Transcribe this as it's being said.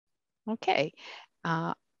Okay,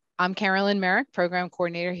 I'm Carolyn Merrick, Program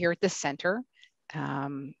Coordinator here at the Center.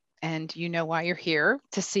 And you know why you're here,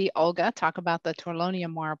 to see Olga talk about the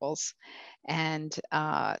Torlonia marbles. And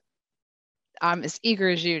I'm as eager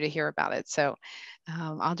as you to hear about it. So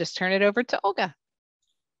I'll just turn it over to Olga.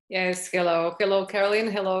 Yes, hello. Hello,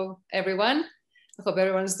 Carolyn. Hello, everyone. I hope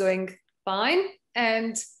everyone's doing fine.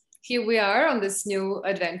 And here we are on this new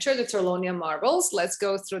adventure, the Torlonia marbles. Let's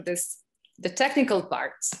go through the technical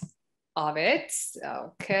parts of it.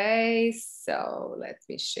 Okay, so let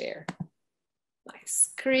me share my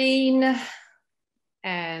screen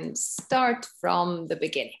and start from the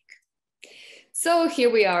beginning. So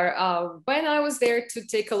here we are. When I was there to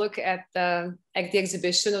take a look at the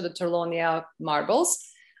exhibition of the Torlonia marbles,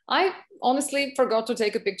 I honestly forgot to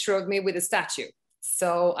take a picture of me with a statue.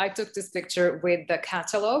 So I took this picture with the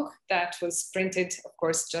catalog that was printed, of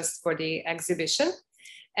course, just for the exhibition.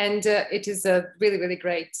 And it is a really, really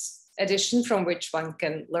great edition from which one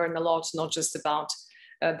can learn a lot, not just about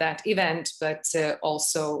that event, but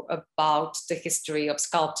also about the history of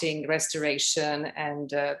sculpting, restoration,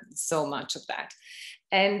 and so much of that.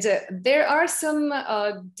 And there are some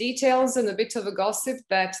details and a bit of a gossip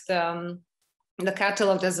that the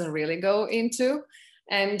catalog doesn't really go into.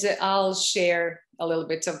 And I'll share a little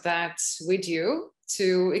bit of that with you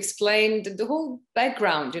to explain the whole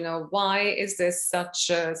background. You know, why is this such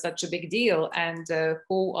a big deal, and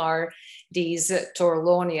who are these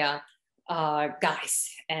Torlonia guys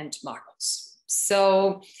and marbles?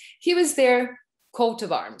 So he was their coat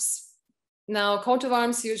of arms. Now, coat of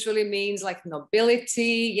arms usually means like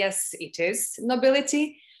nobility. Yes, it is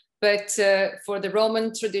nobility. But for the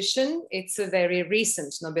Roman tradition, it's a very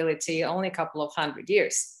recent nobility, only a couple of 100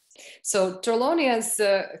 years. So Torlonias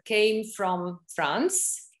came from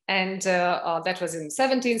France, and that was in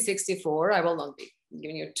 1764. I will not be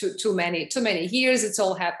giving you too many years. It's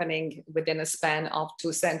all happening within a span of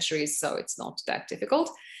 2 centuries, so it's not that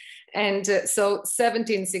difficult. And so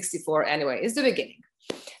 1764, anyway, is the beginning.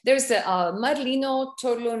 There's a Marlino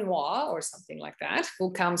Torlonia or something like that,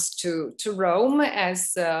 who comes to Rome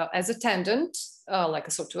as attendant, like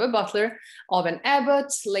a sort of a butler of an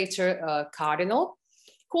abbot, later a cardinal,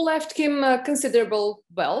 who left him considerable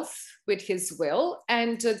wealth with his will.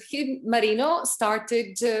 And Marino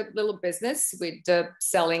started a little business with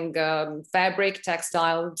selling fabric,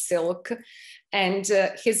 textile, silk. And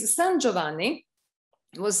his son Giovanni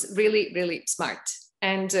was really, really smart.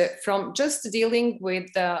 And from just dealing with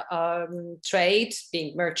trade,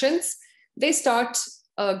 being merchants, they start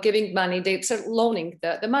giving money, they start loaning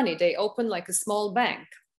the money. They open like a small bank.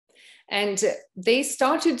 And they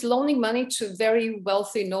started loaning money to very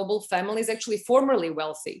wealthy noble families, actually formerly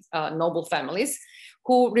wealthy noble families,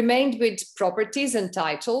 who remained with properties and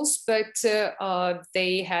titles, but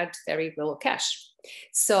they had very little cash.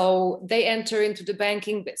 So they enter into the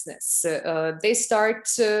banking business. They start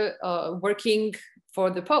working for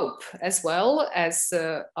the Pope as well as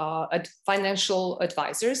financial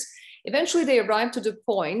advisors. Eventually, they arrived to the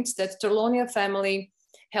point that Torlonia family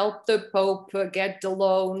helped the Pope get the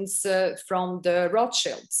loans from the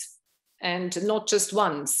Rothschilds, and not just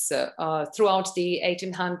once, throughout the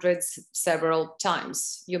 1800s, several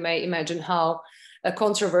times. You may imagine how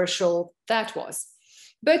controversial that was.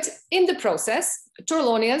 But in the process,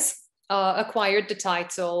 Torlonias acquired the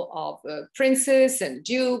title of princes and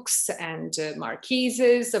dukes and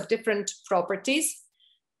marquises of different properties.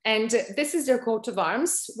 And this is their coat of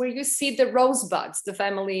arms, where you see the rosebuds. The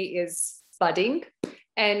family is budding,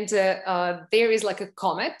 and there is like a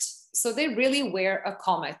comet. So they really wear a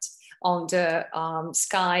comet on the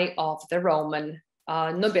sky of the Roman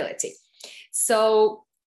nobility. So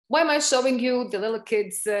why am I showing you the little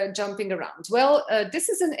kids jumping around? Well, this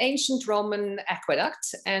is an ancient Roman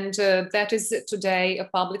aqueduct, and that is today a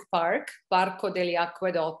public park, Parco degli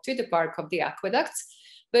Acquedotti, the Park of the Aqueducts.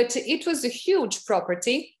 But it was a huge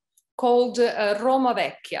property called Roma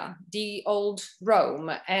Vecchia, the old Rome,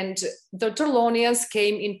 and the Torlonias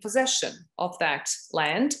came in possession of that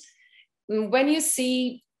land. When you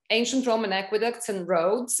see ancient Roman aqueducts and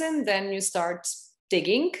roads, and then you start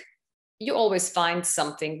digging, you always find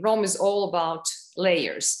something. Rome is all about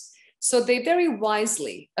layers. So they very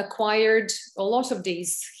wisely acquired a lot of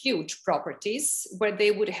these huge properties where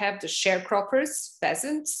they would have the sharecroppers,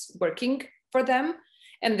 peasants, working for them,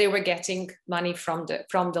 and they were getting money from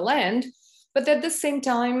the land. But at the same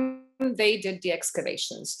time, they did the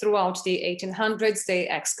excavations. Throughout the 1800s, they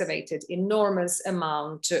excavated enormous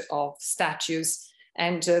amount of statues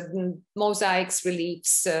and mosaics,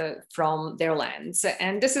 reliefs from their lands.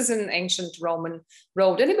 And this is an ancient Roman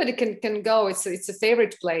road. Anybody can go. It's a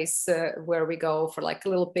favorite place where we go for like a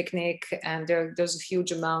little picnic, and there's a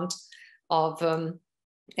huge amount of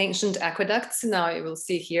ancient aqueducts. Now you will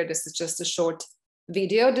see here, this is just a short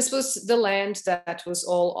video. This was the land that was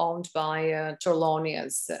all owned by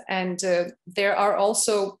Torlonias. And there are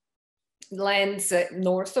also lands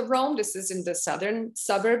north of Rome. This is in the southern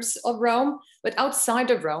suburbs of Rome, but outside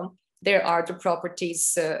of Rome, there are the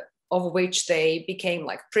properties of which they became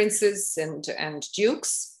like princes and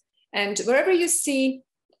dukes. And wherever you see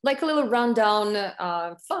like a little rundown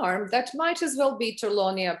farm, that might as well be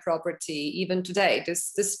Torlonia property even today.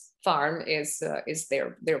 This farm is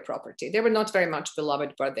their property. They were not very much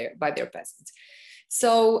beloved by their peasants.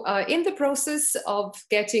 So in the process of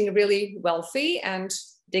getting really wealthy and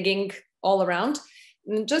digging all around,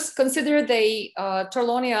 just consider the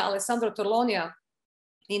Alessandro Torlonia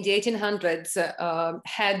in the 1800s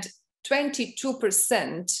had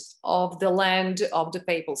 22% of the land of the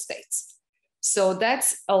Papal States. So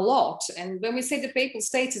that's a lot. And when we say the Papal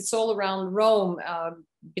States, it's all around Rome,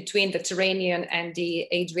 between the Tyrrhenian and the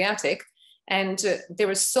Adriatic. And there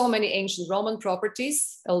were so many ancient Roman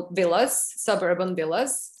properties, villas, suburban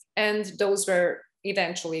villas, and those were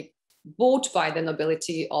eventually bought by the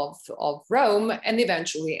nobility of Rome and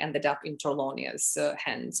eventually ended up in Torlonia's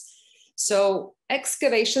hands. So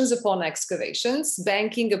excavations upon excavations,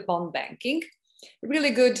 banking upon banking,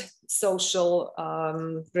 really good social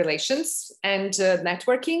relations and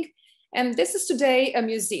networking. And this is today a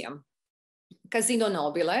museum, Casino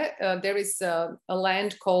Nobile. There is a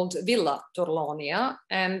land called Villa Torlonia,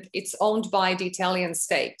 and it's owned by the Italian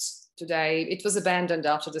state today. It was abandoned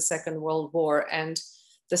after the Second World War, and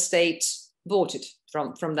the state bought it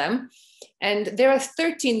from them. And there are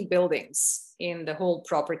 13 buildings in the whole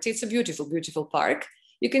property. It's a beautiful, beautiful park.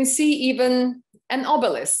 You can see even an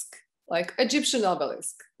obelisk, like Egyptian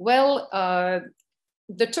obelisk. Well,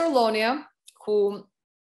 the Torlonia, who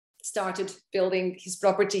started building his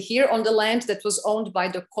property here on the land that was owned by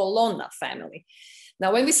the Colonna family.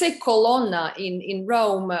 Now, when we say Colonna in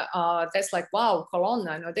Rome, that's like, wow,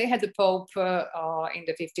 Colonna. No, they had the Pope in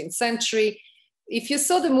the 15th century. If you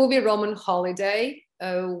saw the movie Roman Holiday,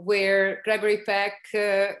 where Gregory Peck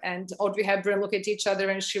and Audrey Hepburn look at each other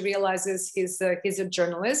and she realizes he's a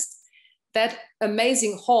journalist, that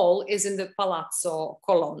amazing hall is in the Palazzo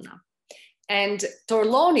Colonna. And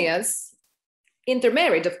Torlonias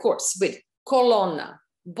intermarried, of course, with Colonna,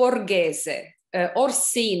 Borghese,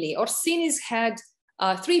 Orsini. Orsini's had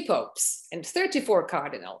 3 popes and 34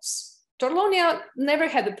 cardinals. Torlonia never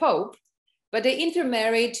had a pope, but they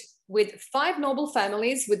intermarried with 5 noble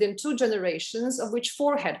families within 2 generations, of which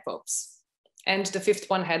 4 had popes. And the 5th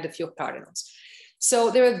one had a few cardinals. So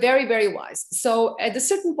they were very, very wise. So at a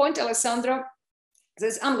certain point, Alessandro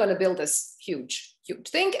says, I'm going to build this huge, huge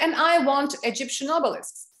thing, and I want Egyptian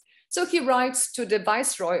obelisks. So he writes to the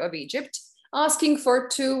Viceroy of Egypt, asking for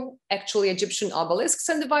 2 actually Egyptian obelisks,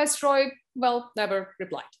 and the Viceroy, well, never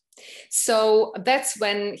replied. So that's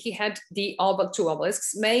when he had the 2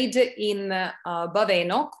 obelisks made in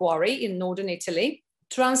Baveno quarry in northern Italy,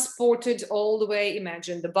 transported all the way,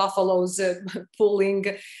 imagine the buffaloes pulling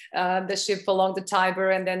the ship along the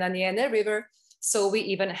Tiber and then Aniene River. So we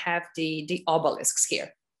even have the obelisks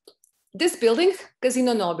here. This building,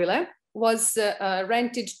 Casino Nobile, was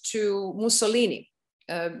rented to Mussolini.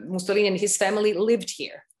 Mussolini and his family lived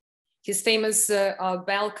here. His famous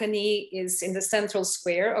balcony is in the central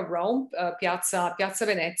square of Rome, Piazza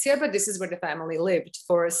Venezia, but this is where the family lived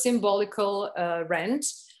for a symbolical rent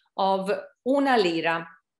of 1 lira,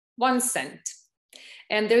 1 cent.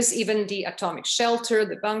 And there's even the atomic shelter,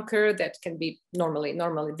 the bunker that can be normally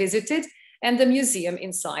visited, and the museum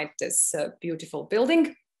inside this beautiful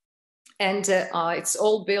building. And it's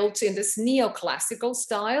all built in this neoclassical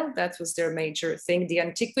style. That was their major thing, the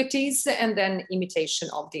antiquities and then imitation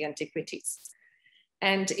of the antiquities.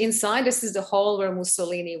 And inside, this is the hall where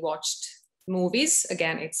Mussolini watched movies.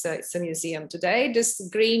 Again, it's a museum today. This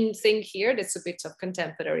green thing here, that's a bit of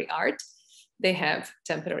contemporary art. They have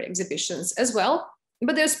temporary exhibitions as well,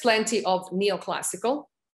 but there's plenty of neoclassical.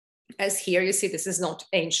 As here, you see, this is not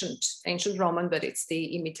ancient Roman, but it's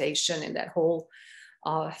the imitation in that whole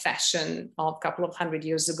fashion of a couple of 100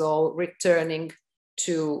 years ago, returning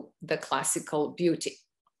to the classical beauty.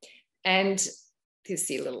 And you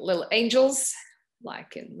see little angels,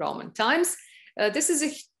 like in Roman times. This is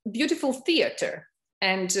a beautiful theater.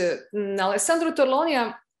 And Alessandro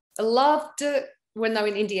Torlonia loved, we're now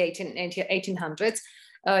in the 1800s,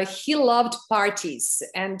 he loved parties.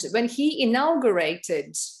 And when he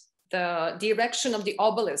inaugurated the erection of the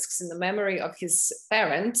obelisks in the memory of his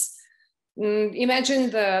parents, imagine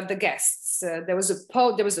the guests. There was a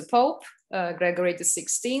pope, Gregory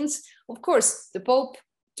XVI. Of course, the Pope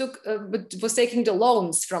was taking the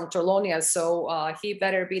loans from Torlonia, so he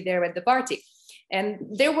better be there at the party. And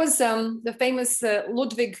there was the famous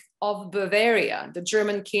Ludwig of Bavaria, the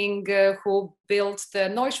German king who built the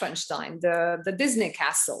Neuschwanstein, the Disney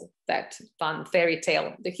castle, that fun fairy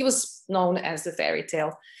tale. He was known as the fairy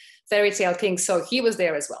tale king, so he was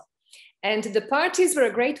there as well. And the parties were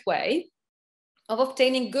a great way of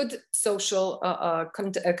obtaining good social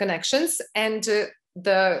connections. And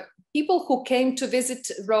the people who came to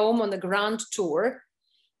visit Rome on the grand tour,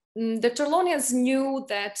 the Torlonians knew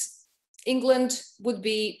that England would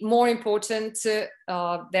be more important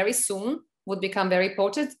very soon, would become very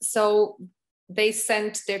important. So they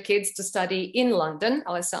sent their kids to study in London.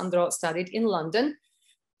 Alessandro studied in London.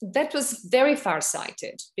 That was very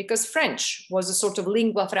farsighted because French was a sort of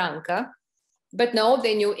lingua franca, but no,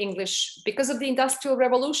 they knew English because of the Industrial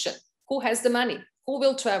Revolution. Who has the money? Who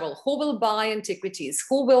will travel? Who will buy antiquities?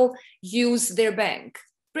 Who will use their bank?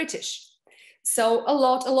 British. So a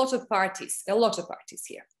lot of parties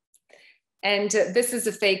here. And this is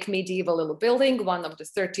a fake medieval little building, one of the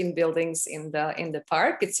 13 buildings in the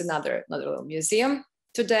park. It's another little museum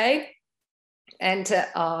today. And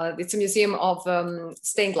it's a museum of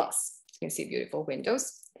stained glass. You can see beautiful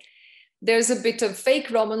windows. There's a bit of fake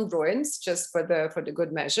Roman ruins, just for the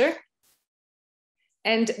good measure.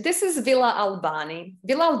 And this is Villa Albani.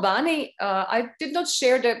 Villa Albani, I did not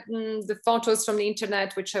share the photos from the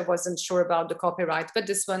internet, which I wasn't sure about the copyright, but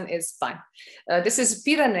this one is fine. This is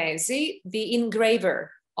Piranesi, the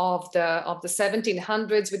engraver of the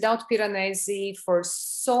 1700s. Without Piranesi, for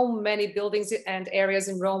so many buildings and areas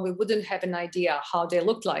in Rome, we wouldn't have an idea how they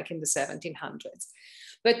looked like in the 1700s.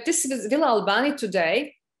 But this is Villa Albani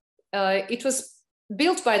today. It was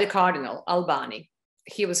built by the Cardinal Albani.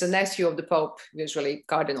 He was a nephew of the Pope. Usually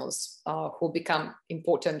cardinals who become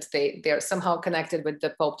important, they're somehow connected with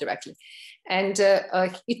the Pope directly. And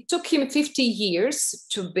it took him 50 years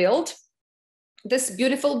to build this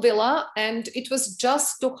beautiful villa, and it was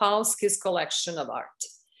just to house his collection of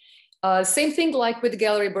art. Same thing like with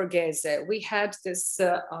Gallery Borghese. We had this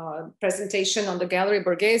presentation on the Gallery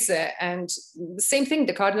Borghese, and the same thing,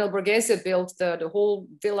 the Cardinal Borghese built the whole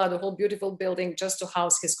villa, the whole beautiful building just to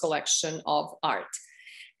house his collection of art.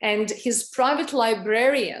 And his private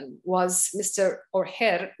librarian was Mr. or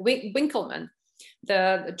Herr Winkelmann,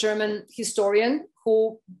 the German historian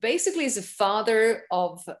who basically is a father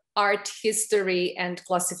of art history and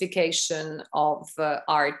classification of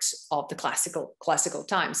art of the classical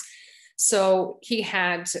times. So he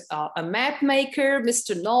had a map maker,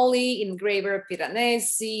 Mr. Nolli, engraver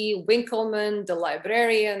Piranesi, Winkelmann, the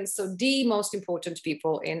librarian. So the most important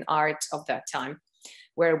people in art of that time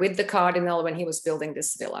were with the Cardinal when he was building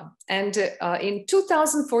this villa. And in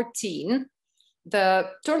 2014, the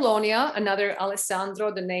Torlonia, another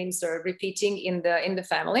Alessandro, the names are repeating in the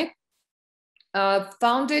family,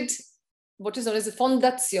 founded what is known as the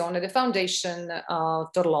Fondazione, the Foundation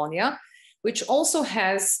Torlonia, which also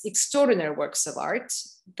has extraordinary works of art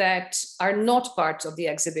that are not part of the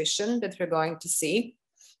exhibition that we're going to see.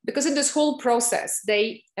 Because in this whole process,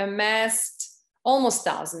 they amassed almost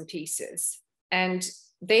 1,000 pieces. And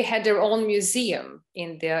they had their own museum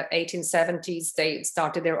in the 1870s. They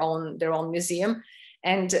started their own museum.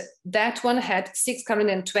 And that one had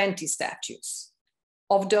 620 statues.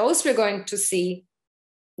 Of those, we're going to see,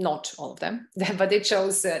 not all of them, but they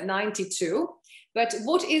chose 92. But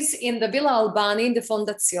what is in the Villa Albani, in the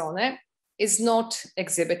Fondazione, is not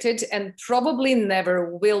exhibited and probably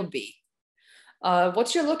never will be.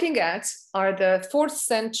 What you're looking at are the 4th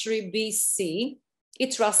century BC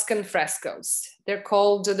Etruscan frescoes. They're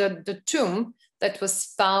called the tomb that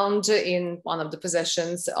was found in one of the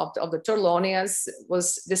possessions of the Torlonias,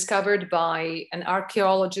 was discovered by an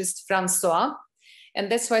archaeologist, Francois,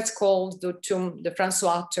 and that's why it's called the tomb, the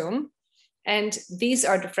Francois tomb. And these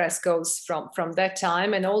are the frescoes from that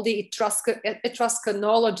time, and all the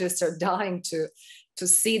Etruscanologists are dying to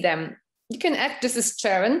see them. You can act, this is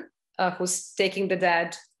Charon, who's taking the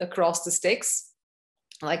dead across the Styx,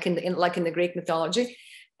 like in the Greek mythology.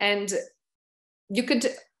 And you could,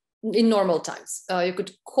 in normal times, you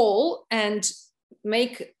could call and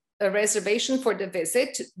make a reservation for the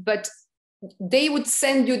visit, but they would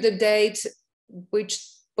send you the date which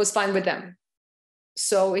was fine with them.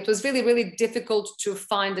 So it was really, really difficult to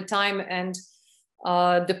find the time and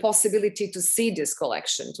the possibility to see this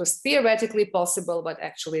collection. It was theoretically possible, but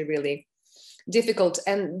actually really difficult.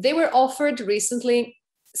 And they were offered recently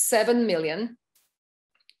 7 million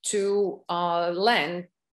to lend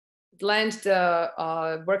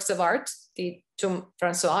the works of art, the Tomb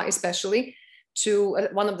Francois especially, to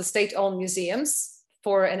one of the state-owned museums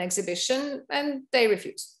for an exhibition, and they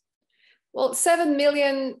refused. Well, 7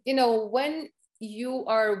 million, you know, when you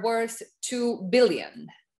are worth 2 billion,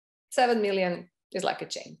 7 million is like a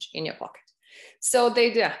change in your pocket. So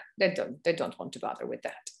they don't want to bother with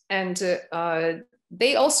that. And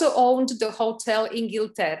they also owned the Hotel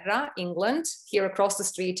Inghilterra, England. Here across the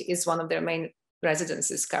street is one of their main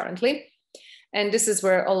residences currently. And this is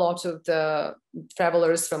where a lot of the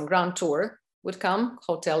travelers from Grand Tour would come,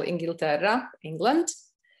 Hotel Inghilterra, England.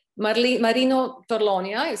 Marino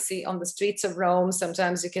Torlonia, you see on the streets of Rome,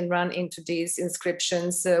 sometimes you can run into these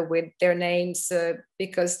inscriptions with their names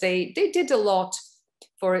because they did a lot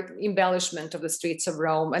for embellishment of the streets of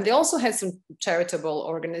Rome. And they also had some charitable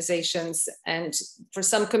organizations. And for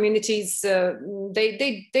some communities,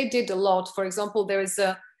 they did a lot. For example, there is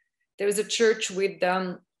a church with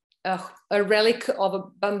a relic of a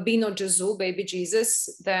Bambino Gesù, baby Jesus,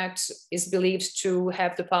 that is believed to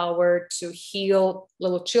have the power to heal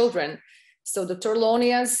little children. So the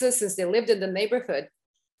Torlonias, since they lived in the neighborhood,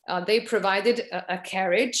 they provided a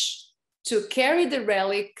carriage to carry the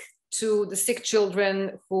relic to the sick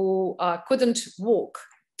children who couldn't walk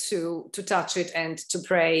to touch it and to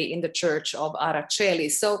pray in the church of Araceli.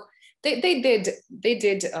 So they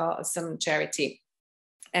did some charity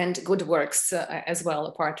and good works as well,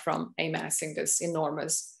 apart from amassing this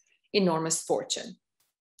enormous fortune.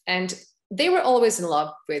 And they were always in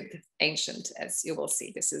love with ancient, as you will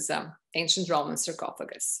see. This is ancient Roman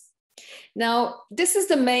sarcophagus. Now, this is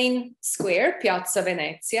the main square, Piazza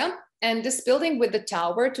Venezia, and this building with the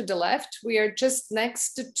tower to the left, we are just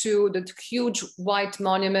next to the huge white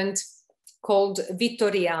monument called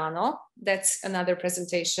Vittoriano. That's another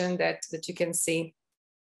presentation that you can see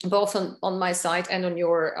both on my site and on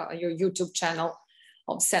your YouTube channel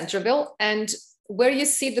of Centerville. And where you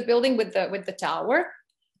see the building with the tower,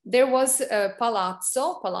 there was a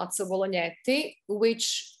Palazzo Bolognetti,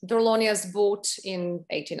 which Torlonias bought in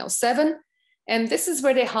 1807. And this is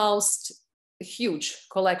where they housed a huge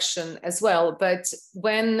collection as well. But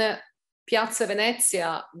when Piazza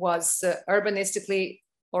Venezia was urbanistically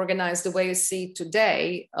organized the way you see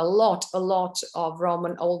today, a lot of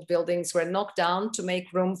Roman old buildings were knocked down to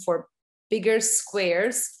make room for bigger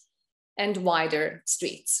squares and wider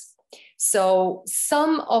streets. So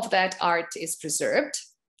some of that art is preserved.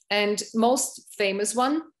 And most famous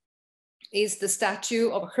one is the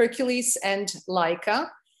statue of Hercules and Laika.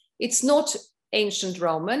 It's not ancient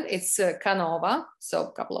Roman, it's Canova, so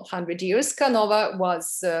a couple of hundred years. Canova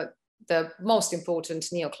was the most important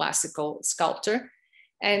neoclassical sculptor.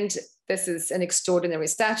 And this is an extraordinary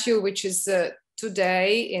statue, which is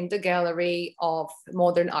today in the Gallery of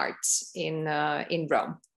Modern Art in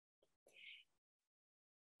Rome.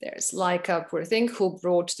 There's Laika, poor thing, who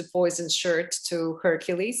brought the poisoned shirt to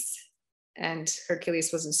Hercules. And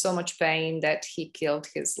Hercules was in so much pain that he killed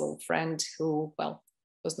his little friend who, well,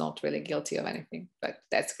 was not really guilty of anything, but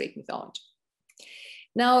that's Greek mythology.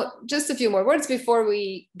 Now, just a few more words before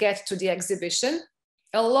we get to the exhibition.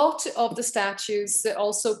 A lot of the statues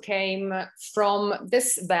also came from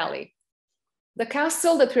this valley. The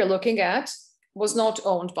castle that we're looking at was not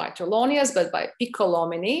owned by Torlonias, but by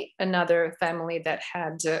Piccolomini, another family that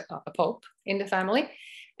had a pope in the family.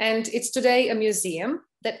 And it's today a museum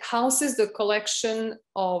that houses the collection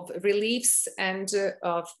of reliefs and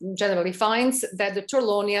generally finds that the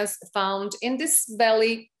Torlonias found in this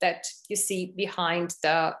valley that you see behind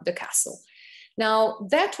the castle. Now,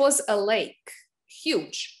 that was a lake,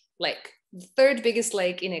 huge lake, the third biggest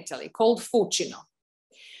lake in Italy, called Fucino.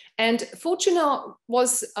 And Fucino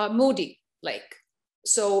was a moody lake.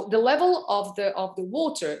 So the level of the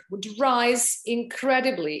water would rise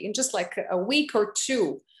incredibly in just like a week or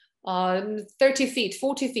two, 30 feet,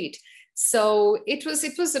 40 feet. So it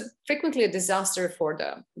was frequently a disaster for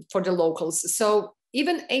the locals. So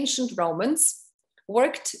even ancient Romans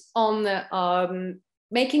worked on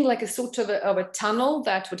making like a sort of a tunnel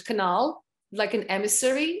that would canal, like an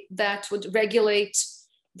emissary that would regulate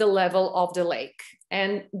the level of the lake.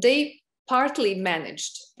 And they partly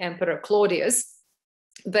managed Emperor Claudius,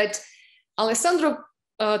 but Alessandro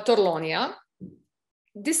Torlonia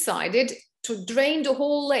decided to drain the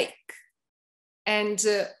whole lake. And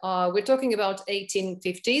we're talking about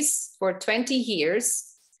 1850s. For 20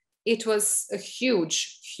 years, it was a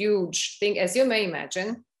huge, huge thing, as you may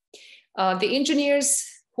imagine. The engineers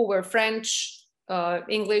who were French,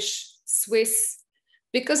 English, Swiss,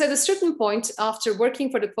 because at a certain point, after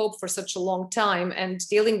working for the Pope for such a long time and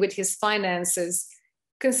dealing with his finances,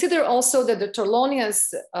 consider also that the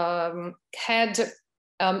Torlonias had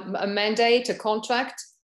a mandate, a contract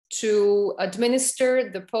to administer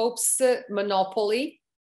the Pope's monopoly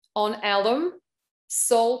on alum,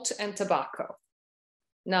 salt, and tobacco.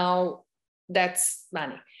 Now, that's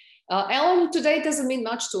money. Alum today doesn't mean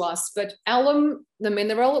much to us, but alum, the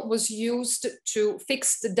mineral, was used to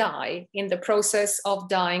fix the dye in the process of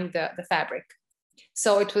dyeing the fabric.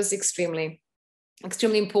 So it was extremely,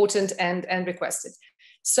 extremely important and requested.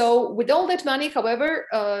 So with all that money, however,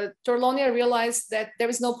 Torlonia realized that there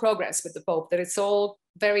is no progress with the Pope, that it's all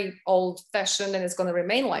very old-fashioned and it's going to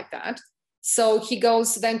remain like that. So he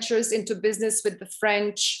ventures into business with the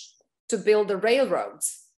French to build the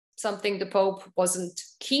railroads, something the Pope wasn't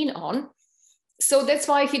keen on. So that's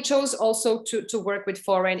why he chose also to work with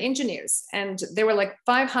foreign engineers. And there were like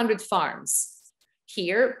 500 farms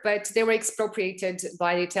here, but they were expropriated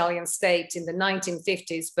by the Italian state in the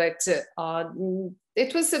 1950s. But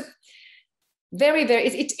it was a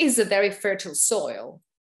it is a very fertile soil.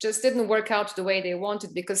 Just didn't work out the way they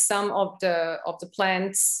wanted because some of the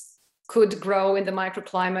plants could grow in the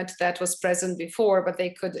microclimate that was present before, but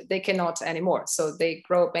they cannot anymore. So they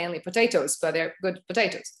grow mainly potatoes, but they're good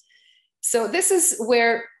potatoes. So this is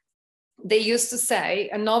where they used to say,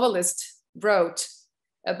 a novelist wrote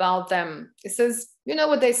about them. It says, you know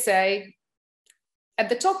what they say, at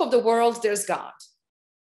the top of the world, there's God.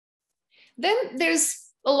 Then there's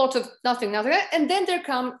a lot of nothing, and then there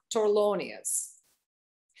come Torlonias.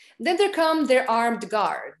 Then there come their armed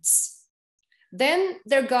guards. Then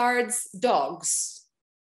their guards, dogs.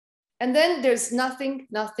 And then there's nothing,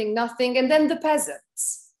 nothing, nothing. And then the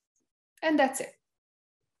peasants. And that's it.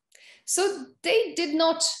 So they did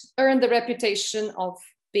not earn the reputation of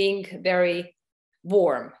being very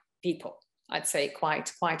warm people. I'd say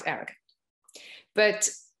quite arrogant. But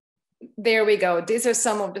there we go. These are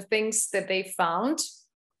some of the things that they found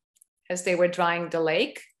as they were drying the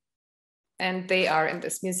lake. And they are in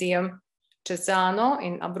this museum, Cesano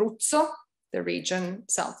in Abruzzo, the region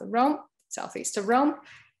south of Rome, southeast of Rome.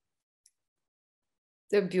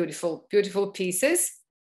 They're beautiful, beautiful pieces.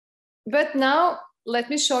 But now let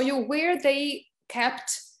me show you where they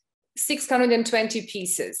kept 620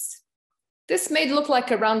 pieces. This may look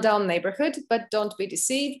like a rundown neighborhood, but don't be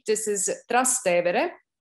deceived. This is Trastevere,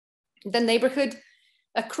 the neighborhood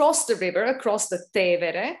across the river, across the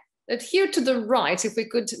Tevere. That here to the right, if we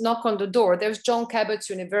could knock on the door, there's John Cabot's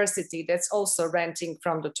University that's also renting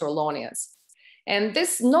from the Torlonias. And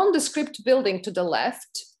this nondescript building to the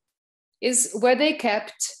left is where they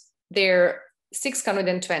kept their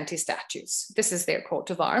 620 statues. This is their coat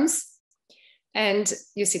of arms. And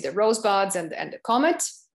you see the rosebuds and the comet.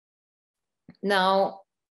 Now,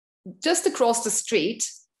 just across the street,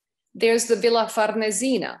 there's the Villa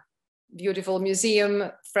Farnesina, beautiful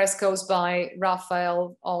museum, frescoes by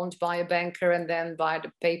Raphael, owned by a banker and then by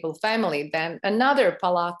the papal family. Then another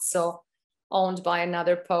palazzo owned by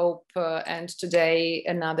another pope, and today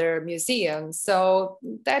another museum. So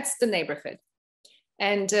that's the neighborhood.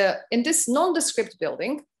 And in this nondescript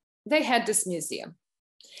building, they had this museum.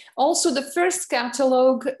 Also the first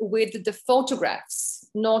catalog with the photographs,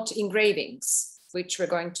 not engravings, which we're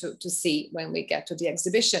going to see when we get to the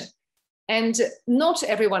exhibition. And not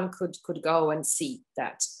everyone could go and see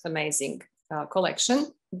that amazing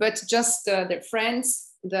collection, but just their friends,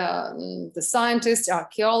 the scientists,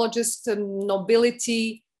 archaeologists,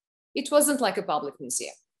 nobility. It wasn't like a public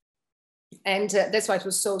museum. And that's why it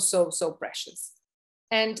was so precious.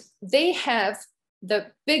 And they have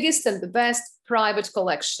the biggest and the best private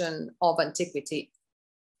collection of antiquity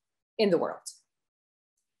in the world.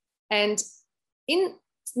 And in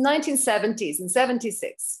 1970s and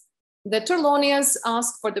 76, the Torlonias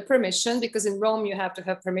asked for the permission, because in Rome you have to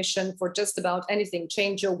have permission for just about anything,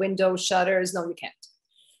 change your window shutters, no, you can't.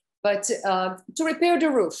 But to repair the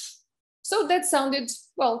roof. So that sounded,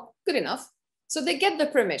 well, good enough. So they get the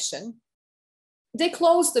permission. They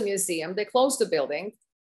closed the museum, they closed the building,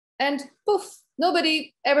 and poof,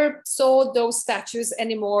 nobody ever saw those statues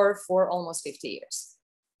anymore for almost 50 years.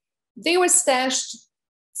 They were stashed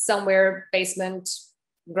somewhere, basement,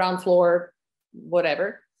 ground floor,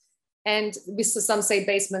 whatever. And some say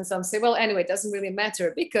basement, some say, well, anyway, it doesn't really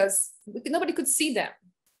matter because nobody could see them.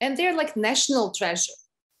 And they're like national treasure.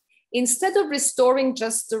 Instead of restoring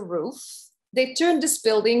just the roof, they turned this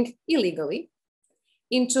building illegally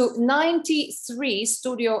into 93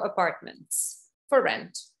 studio apartments for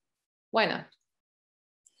rent. Why not?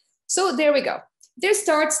 So there we go. There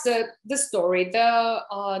starts the story,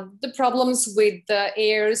 the problems with the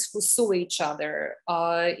heirs who sue each other.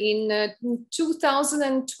 In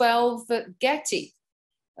 2012, Getty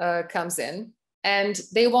comes in and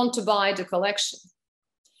they want to buy the collection.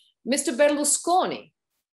 Mr. Berlusconi,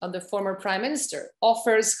 the former prime minister,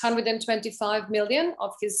 offers 125 million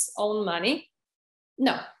of his own money.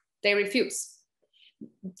 No, they refuse.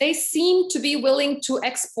 They seem to be willing to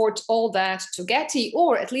export all that to Getty,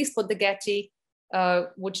 or at least put the Getty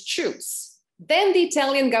would choose. Then the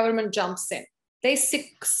Italian government jumps in. They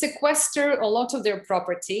sequester a lot of their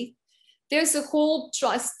property. There's a whole,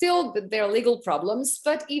 still there are legal problems,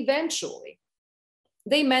 but eventually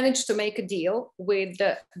they managed to make a deal with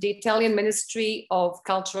the Italian Ministry of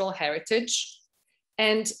Cultural Heritage.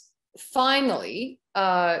 And finally,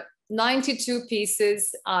 92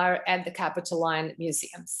 pieces are at the Capitoline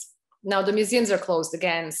museums. Now the museums are closed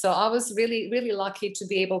again. So I was really, really lucky to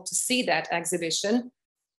be able to see that exhibition.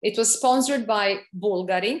 It was sponsored by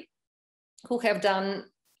Bulgari, who have done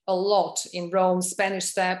a lot in Rome, Spanish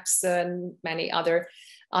steps and many other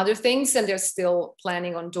things. And they're still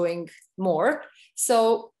planning on doing more.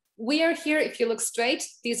 So we are here, if you look straight,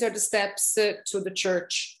 these are the steps to the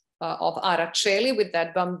church of Araceli with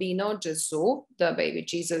that Bambino Gesù, the baby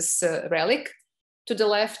Jesus relic. To the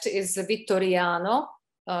left is Vittoriano,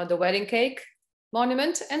 the wedding cake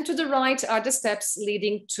monument. And to the right are the steps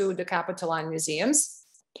leading to the Capitoline museums.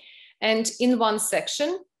 And in one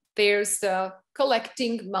section, there's the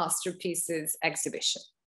Collecting Masterpieces exhibition.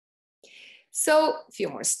 So a few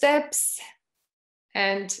more steps.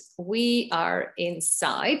 And we are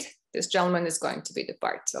inside. This gentleman is going to be the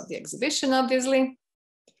part of the exhibition, obviously.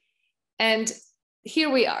 And here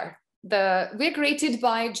we are. We're greeted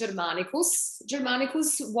by Germanicus.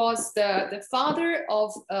 Germanicus was the father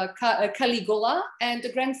of Caligula and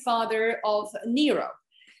the grandfather of Nero.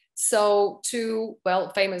 So two,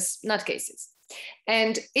 well, famous nutcases.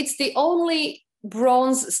 And it's the only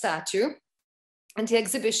bronze statue in the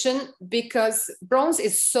exhibition because bronze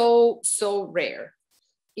is so rare.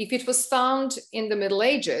 If it was found in the Middle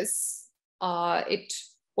Ages, it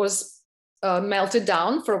was melted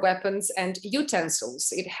down for weapons and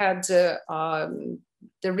utensils. It had the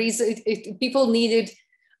reason people needed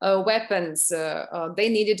weapons, they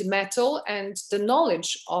needed metal, and the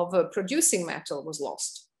knowledge of producing metal was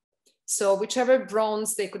lost. So whichever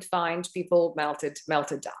bronze they could find, people melted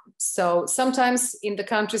down. So sometimes in the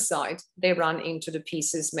countryside, they run into the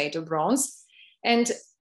pieces made of bronze. And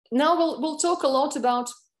now we'll talk a lot about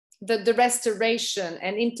the restoration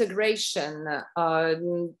and integration.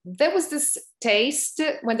 There was this taste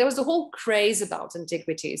when there was a whole craze about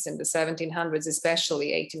antiquities in the 1700s,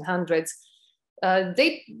 especially 1800s.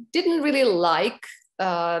 They didn't really like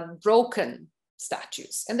broken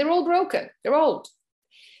statues, and they're all broken, they're old.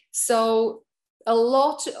 So a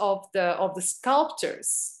lot of the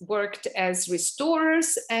sculptors worked as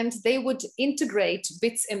restorers, and they would integrate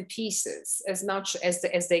bits and pieces as much as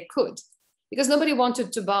they could, because nobody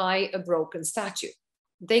wanted to buy a broken statue.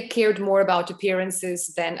 They cared more about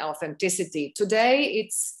appearances than authenticity. Today,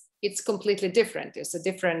 it's completely different. It's a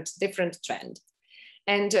different trend.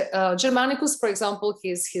 And Germanicus, for example,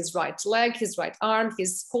 his right leg, his right arm,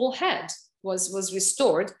 his whole head was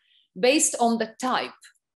restored based on the type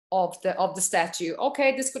of the statue.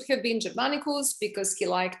 Okay, this could have been Germanicus because he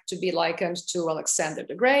liked to be likened to Alexander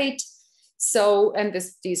the Great. So, and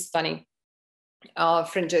these funny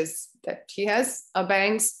fringes that he has,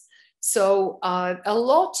 bangs. So a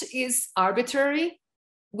lot is arbitrary.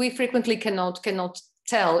 We frequently cannot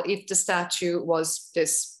tell if the statue was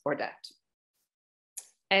this or that.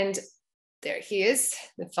 And there he is,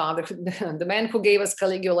 the father, the man who gave us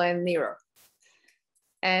Caligula and Nero.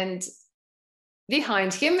 And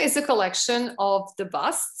behind him is a collection of the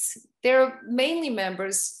busts. They're mainly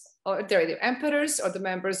members, or they're the emperors or the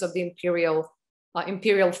members of the imperial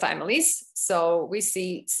families. So we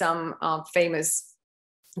see some famous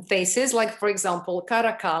faces, like for example,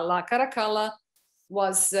 Caracalla. Caracalla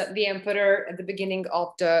was the emperor at the beginning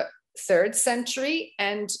of the 3rd century,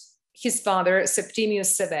 and his father,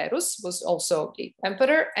 Septimius Severus, was also the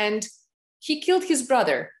emperor, and he killed his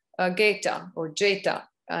brother, Geta,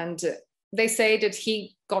 and they say that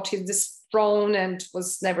he got his throne and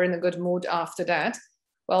was never in a good mood after that.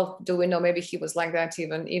 Well, do we know? Maybe he was like that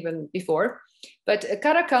even before. But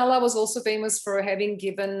Caracalla was also famous for having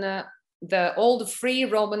given all the free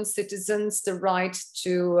Roman citizens the right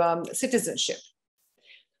to citizenship,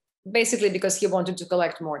 basically because he wanted to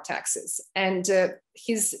collect more taxes. And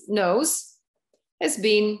his nose has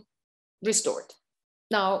been restored.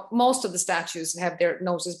 Now, most of the statues have their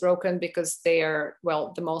noses broken because they are,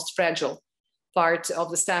 well, the most fragile part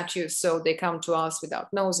of the statue. So they come to us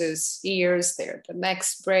without noses, ears, the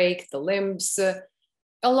necks break, the limbs.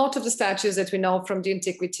 A lot of the statues that we know from the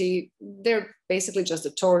antiquity, they're basically just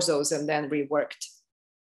the torsos and then reworked.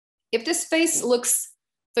 If this face looks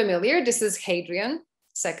familiar, this is Hadrian,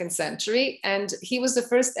 2nd century, and he was the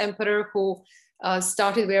first emperor who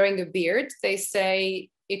started wearing a beard. They say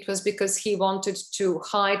it was because he wanted to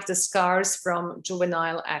hide the scars from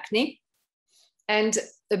juvenile acne. And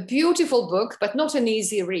a beautiful book, but not an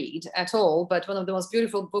easy read at all, but one of the most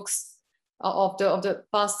beautiful books of the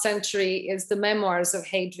past century is the Memoirs of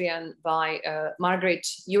Hadrian by Marguerite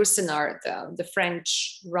Yourcenar, the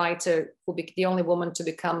French writer who became the only woman to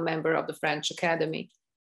become member of the French Academy.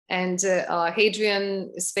 And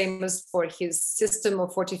Hadrian is famous for his system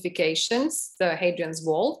of fortifications, the Hadrian's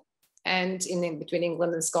Wall, and in between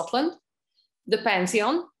England and Scotland, the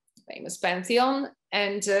Pantheon, famous Pantheon,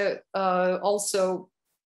 and also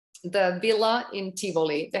the villa in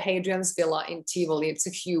Tivoli, the Hadrian's villa in Tivoli. It's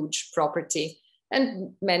a huge property,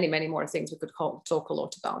 and many, many more things we could talk a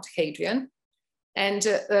lot about Hadrian. And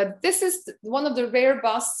this is one of the rare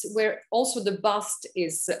busts where also the bust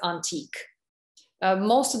is antique.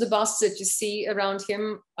 Most of the busts that you see around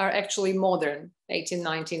him are actually modern,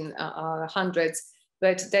 1900s,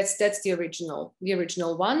 but that's the original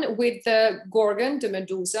one with the Gorgon, the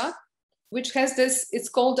Medusa, which has this, it's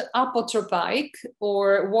called apotropaic,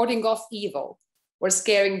 or warding off evil, or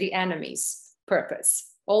scaring the enemies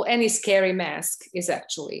purpose. Any scary mask is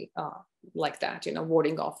actually like that,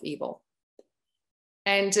 warding off evil.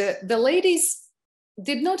 And the ladies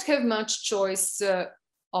did not have much choice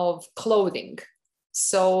of clothing.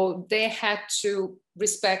 So they had to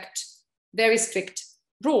respect very strict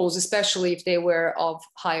rules, especially if they were of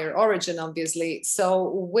higher origin, obviously. So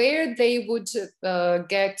where they would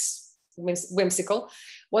get whimsical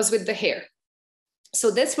was with the hair.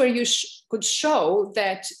 So that's where you could show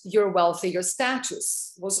that you're wealthy, your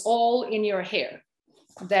status was all in your hair.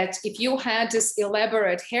 That if you had this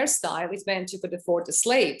elaborate hairstyle, it meant you could afford the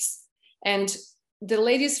slaves. And the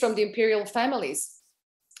ladies from the imperial families,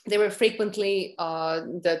 they were frequently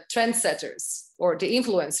the trendsetters or the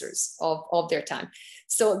influencers of their time.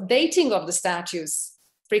 So dating of the statues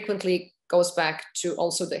frequently goes back to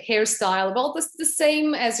also the hairstyle. Well, the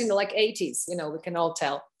same as like 80s, we can all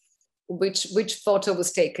tell which photo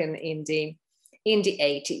was taken in the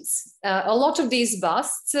 80s. A lot of these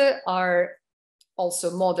busts are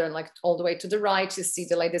also modern, like all the way to the right. You see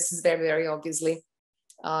this is very, very obviously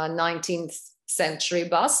 19th century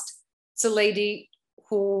bust. It's a lady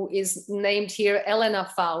who is named here Elena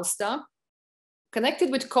Fausta, connected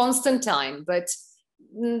with Constantine, but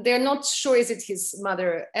they're not sure, is it his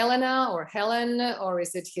mother Elena or Helen, or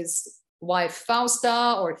is it his wife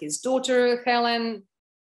Fausta or his daughter Helen?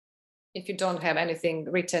 If you don't have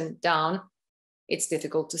anything written down, it's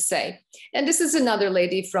difficult to say. And this is another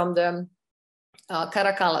lady from the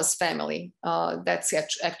Caracalla's family. That's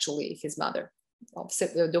actually his mother,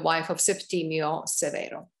 the wife of Septimio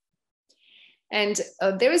Severo. And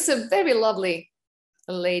there is a very lovely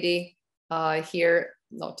lady here.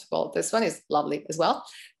 This one is lovely as well,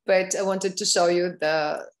 but I wanted to show you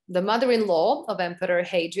the mother-in-law of Emperor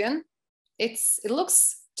Hadrian.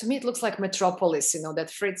 To me, it looks like Metropolis,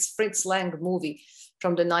 that Fritz Lang movie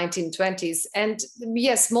from the 1920s. And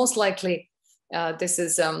yes, most likely this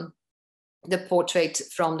is the portrait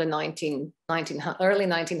from the early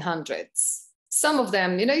 1900s. Some of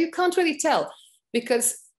them, you can't really tell,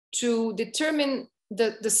 because to determine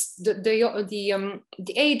the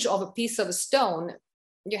age of a piece of a stone,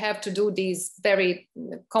 you have to do these very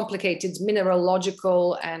complicated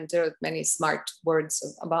mineralogical, and there are many smart words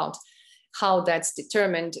about how that's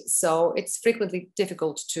determined. So it's frequently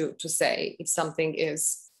difficult to say if something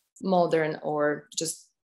is modern or just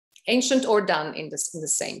ancient or done in the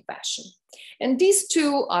same fashion. And these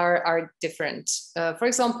two are different. For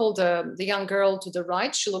example, the young girl to the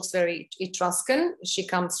right, she looks very Etruscan. She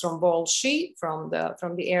comes from Volsci, from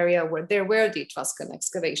the area where there were the Etruscan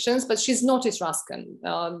excavations, but she's not Etruscan.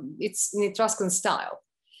 It's an Etruscan style.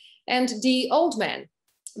 And the old man,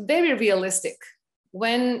 very realistic.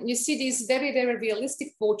 When you see these very, very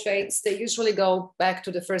realistic portraits, they usually go back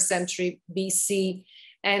to the 1st century BC.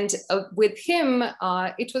 And with him,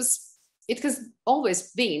 it has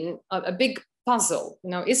always been a big puzzle.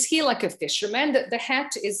 Is he like a fisherman? The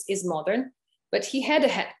hat is modern, but he had a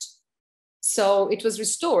hat. So it was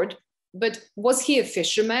restored, but was he a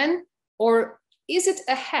fisherman? Or is it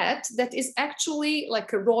a hat that is actually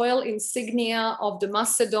like a royal insignia of the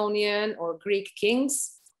Macedonian or Greek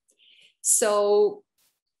kings? So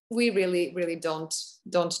we really, really don't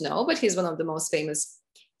know, but he's one of the most famous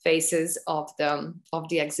faces of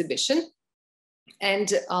the exhibition.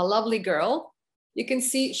 And a lovely girl, you can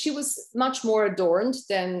see she was much more adorned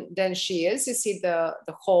than she is. You see the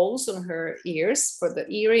holes on her ears for the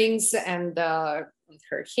earrings, and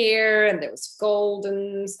her hair, and there was gold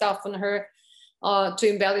and stuff on her to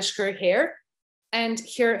embellish her hair. And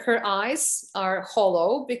her eyes are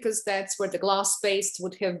hollow, because that's where the glass paste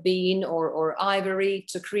would have been, or ivory,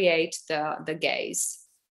 to create the gaze,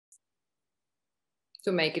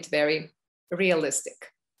 to make it very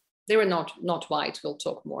realistic. They were not white. We'll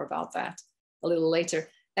talk more about that a little later.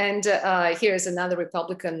 And here's another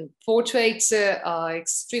Republican portrait,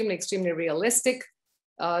 extremely realistic.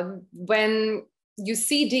 When you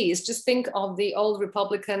see these, just think of the old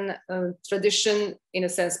Republican tradition, in a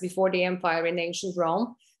sense, before the empire in ancient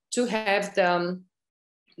Rome, to have the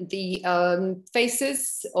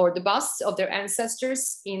faces or the busts of their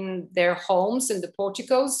ancestors in their homes, in the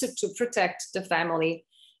porticos, to protect the family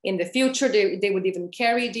in the future. They would even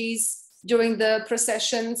carry these during the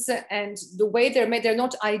processions, and the way they're made, they're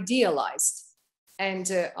not idealized. And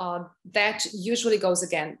that usually goes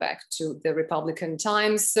again back to the Republican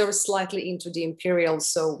times, so slightly into the imperial.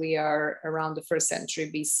 So we are around the 1st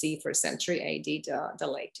century BC, 1st century AD, the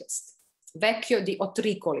latest. Vecchio di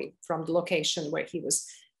Otricoli, from the location where he was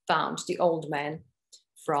found, the old man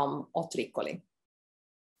from Otricoli.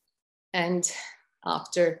 And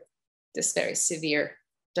after this very severe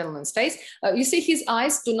gentleman's face, you see his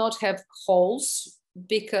eyes do not have holes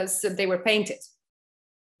because they were painted.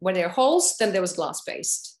 When they're holes, then there was glass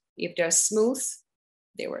paste. If they're smooth,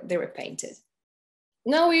 they were painted.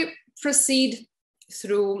 Now we proceed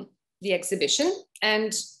through the exhibition,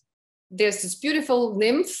 and there's this beautiful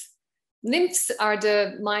nymph. Nymphs are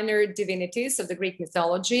the minor divinities of the Greek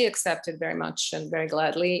mythology, accepted very much and very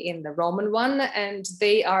gladly in the Roman one, and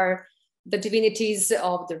they are the divinities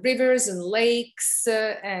of the rivers and lakes,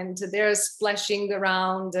 and they're splashing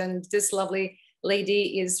around, and this lovely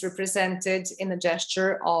lady is represented in a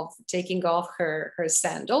gesture of taking off her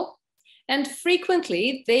sandal. And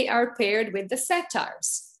frequently they are paired with the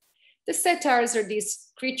satyrs. The satyrs are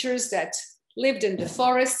these creatures that lived in the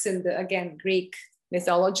forests in the, again, Greek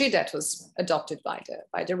mythology that was adopted by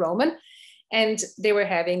the Roman, and they were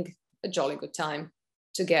having a jolly good time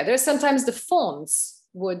together. Sometimes the fauns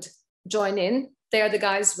would join in. They are the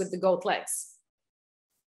guys with the goat legs.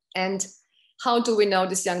 And how do we know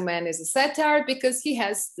this young man is a satyr? Because he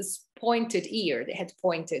has this pointed ear. They had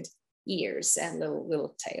pointed ears and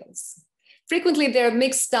little tails. Frequently they're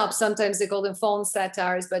mixed up. Sometimes they call them faun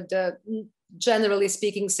satyrs, but generally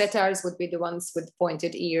speaking, satyrs would be the ones with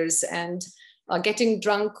pointed ears and getting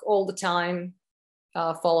drunk all the time,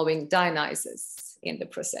 following Dionysus in the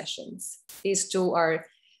processions. These two are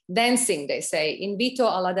dancing, they say, invito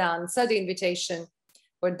alla danza, the invitation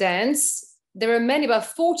for dance. There are many, about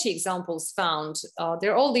 40 examples found.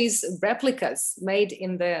 There are all these replicas made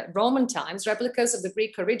in the Roman times, replicas of the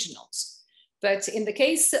Greek originals. But in the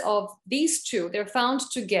case of these two, they're found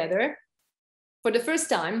together for the first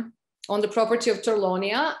time on the property of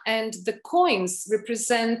Torlonia, and the coins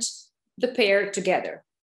represent the pair together.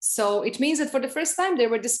 So it means that for the first time, they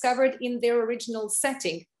were discovered in their original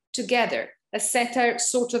setting together, a satyr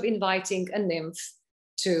sort of inviting a nymph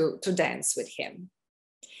to dance with him.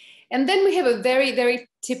 And then we have a very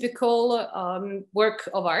typical work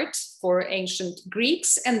of art for ancient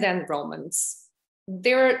Greeks and then Romans.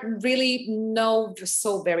 There are really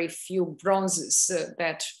so very few bronzes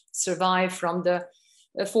that survive from the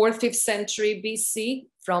 4th, 5th century BC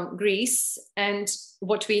from Greece. And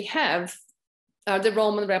what we have are the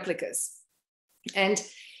Roman replicas. And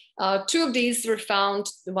two of these were found,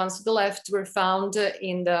 the ones to the left were found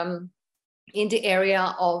in the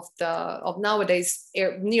area of nowadays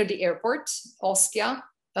near the airport, Ostia.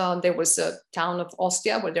 There was a town of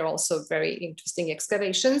Ostia where there are also very interesting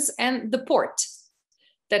excavations, and the port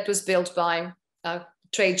that was built by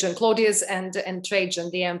Trajan, Claudius and Trajan,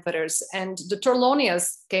 the emperors. And the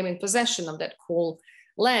Torlonias came in possession of that cool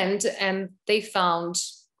land, and they found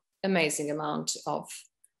amazing amount of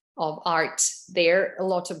art there. A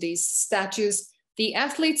lot of these statues. The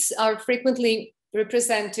athletes are frequently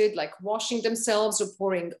represented like washing themselves or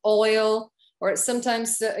pouring oil, or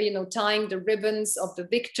sometimes tying the ribbons of the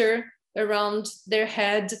victor around their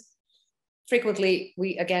head. Frequently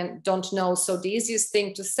we again don't know, so the easiest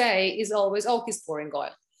thing to say is always, oh, he's pouring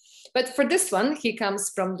oil. But for this one, he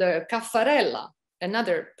comes from the Caffarella,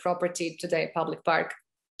 another property today, public park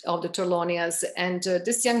of the Torlonias, and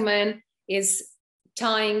this young man is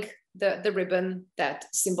tying the ribbon that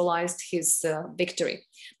symbolized his victory.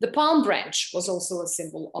 The palm branch was also a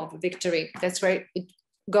symbol of victory. That's where it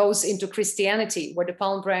goes into Christianity, where the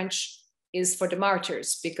palm branch is for the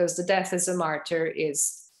martyrs, because the death as a martyr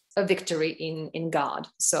is a victory in God.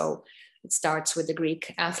 So it starts with the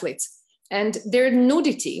Greek athletes, and their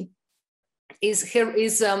nudity is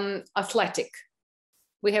athletic.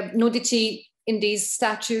 We have nudity in these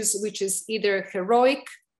statues, which is either heroic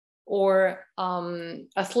or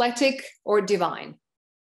athletic or divine.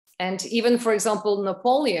 And even, for example,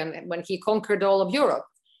 Napoleon, when he conquered all of Europe,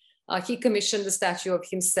 he commissioned a statue of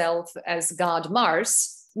himself as God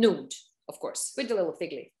Mars, nude, of course, with a little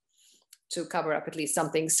fig leaf, to cover up at least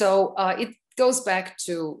something. So it goes back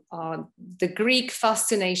to the Greek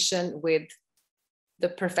fascination with the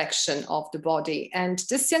perfection of the body. And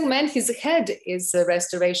this young man, his head is a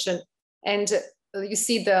restoration, and you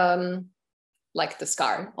see the like the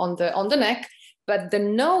scar on the neck, but the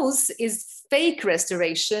nose is fake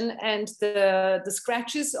restoration, and the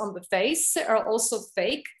scratches on the face are also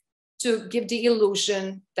fake to give the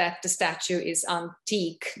illusion that the statue is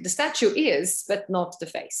antique. The statue is, but not the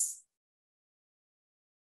face.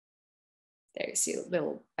 There you see a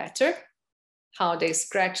little better how they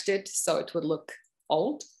scratched it so it would look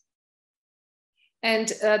old. And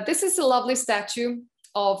this is a lovely statue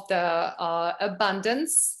of the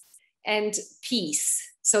abundance and peace.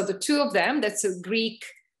 So the two of them, that's a Greek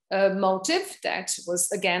motive that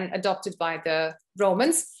was again adopted by the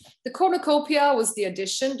Romans. The cornucopia was the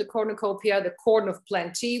addition, the cornucopia, the corn of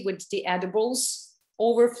plenty with the edibles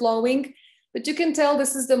overflowing. But you can tell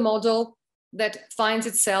this is the model that finds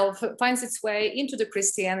its way into the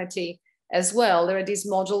Christianity as well. There are these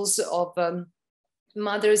models of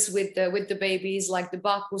mothers with the babies, like the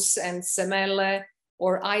Bacchus and Semele,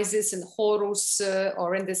 or Isis and Horus,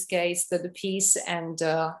 or in this case, the peace and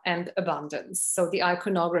abundance. So the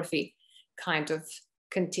iconography kind of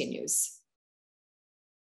continues.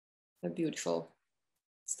 The beautiful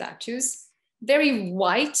statues. Very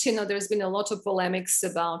white, you know, there's been a lot of polemics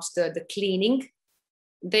about the cleaning.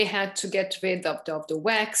 They had to get rid of the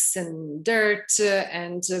wax and dirt,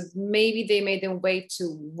 and maybe they made them way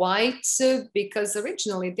too white because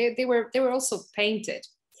originally they were also painted.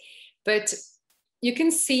 But you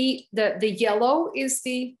can see that the yellow is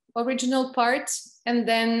the original part, and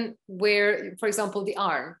then where, for example, the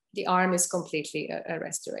arm is completely a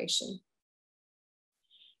restoration.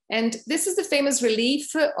 And this is the famous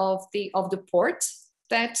relief of the port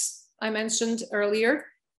that I mentioned earlier,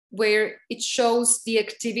 where it shows the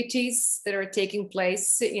activities that are taking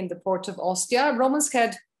place in the port of Ostia. Romans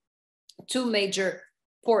had two major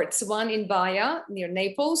ports, one in Baia near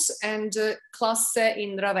Naples and Classe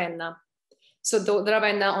in Ravenna. So the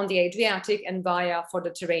Ravenna on the Adriatic and Baia for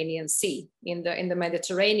the Tyrrhenian Sea in the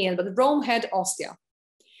Mediterranean, but Rome had Ostia.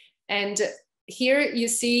 And here you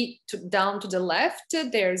see down to the left,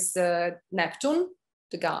 there's Neptune,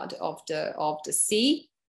 the god of the sea.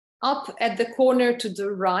 Up at the corner to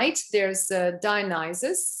the right, there's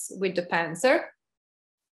Dionysus with the panther.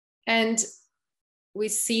 And we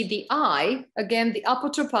see the eye, again, the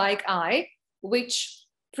apotropaic eye, which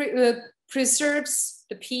preserves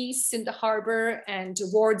the peace in the harbor and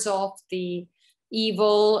wards off the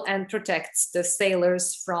evil and protects the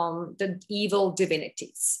sailors from the evil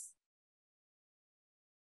divinities.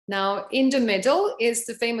 Now, in the middle is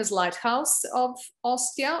the famous lighthouse of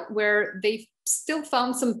Ostia, where they still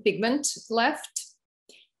found some pigment left.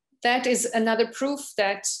 That is another proof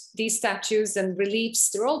that these statues and reliefs,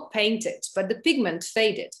 they're all painted, but the pigment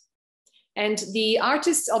faded. And the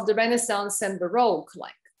artists of the Renaissance and Baroque,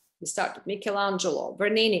 like we start with Michelangelo,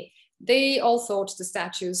 Bernini, they all thought the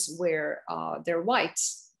statues were they're white.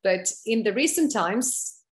 But in the recent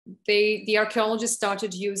times, the archaeologists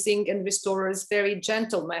started using, and restorers, very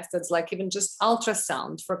gentle methods, like even just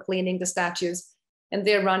ultrasound for cleaning the statues. And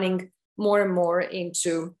they're running more and more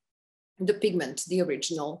into the pigment, the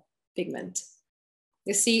original pigment.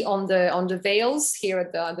 You see on the veils here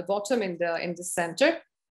at the bottom in the center,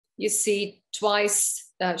 you see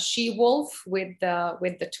twice she-wolf with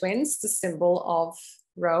the twins, the symbol of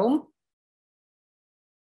Rome.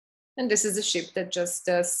 And this is a ship that just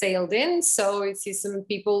sailed in. So you see some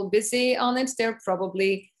people busy on it. They're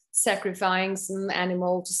probably sacrificing some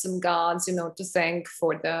animal to some gods, you know, to thank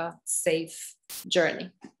for the safe journey.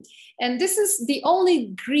 And this is the only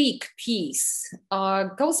Greek piece,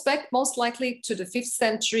 goes back most likely to the 5th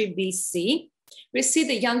century BC. We see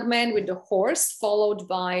the young man with the horse followed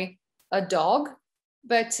by a dog,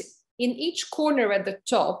 but in each corner at the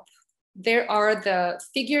top, there are the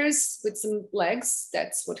figures with some legs.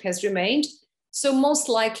 That's what has remained. So most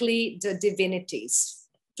likely the divinities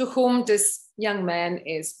to whom this young man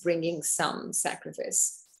is bringing some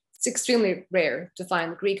sacrifice. It's extremely rare to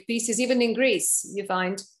find Greek pieces. Even in Greece, you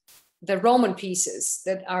find the Roman pieces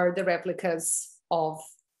that are the replicas of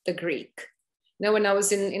the Greek. Now, when I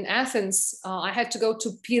was in Athens, I had to go to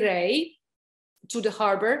Pirae, to the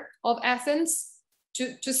harbor of Athens,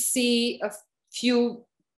 to see a few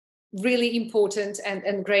really important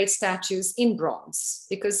and great statues in bronze,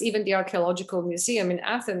 because even the archaeological museum in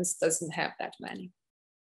Athens doesn't have that many.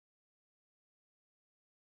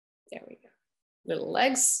 There we go. Little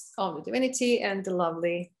legs of the divinity and the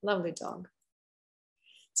lovely, lovely dog.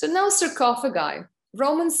 So now sarcophagi.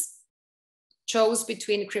 Romans chose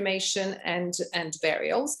between cremation and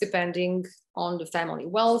burials, depending on the family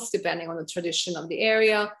wealth, depending on the tradition of the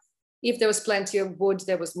area. If there was plenty of wood,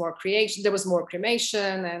 there was more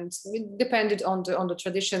cremation, and it depended on the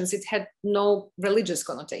traditions. It had no religious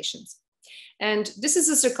connotations. And this is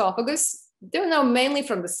a sarcophagus. They're now mainly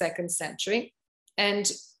from the 2nd century. And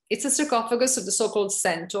it's a sarcophagus of the so-called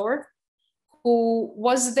centaur, who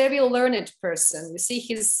was a very learned person. You see,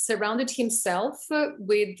 he's surrounded himself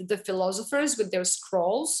with the philosophers, with their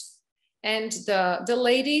scrolls, and the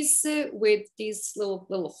ladies with these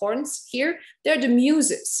little horns here, they're the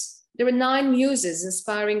muses. There were 9 muses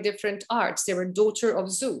inspiring different arts. They were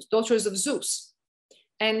daughters of Zeus.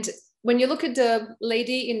 And when you look at the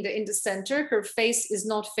lady in the center, her face is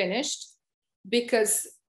not finished because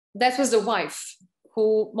that was the wife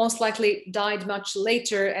who most likely died much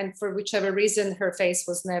later, and for whichever reason, her face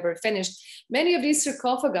was never finished. Many of these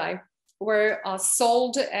sarcophagi were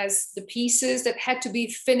sold as the pieces that had to be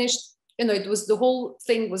finished. You know, it was the whole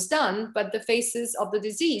thing was done, but the faces of the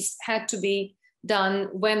deceased had to be done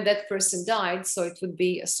when that person died, so it would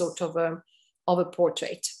be a sort of a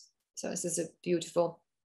portrait. So this is a beautiful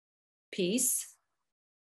piece.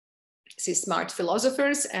 See smart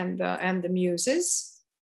philosophers and the muses.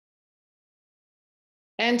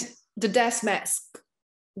 And the death mask.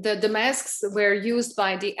 The masks were used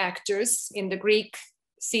by the actors in the Greek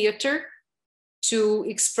theater to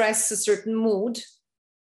express a certain mood.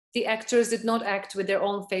 The actors did not act with their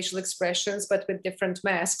own facial expressions, but with different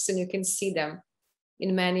masks, and you can see them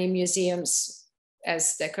in many museums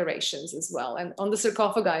as decorations as well, and on the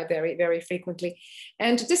sarcophagi very, very frequently.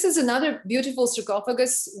 And this is another beautiful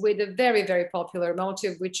sarcophagus with a very, very popular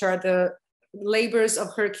motif, which are the labors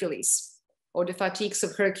of Hercules, or the fatigues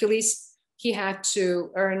of Hercules. He had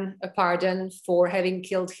to earn a pardon for having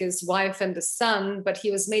killed his wife and the son, but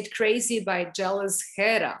he was made crazy by jealous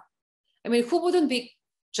Hera. I mean, who wouldn't be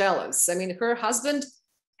jealous? I mean, her husband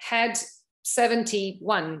had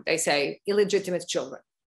 71, they say, illegitimate children.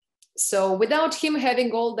 So without him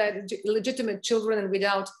having all that illegitimate children, and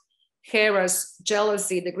without Hera's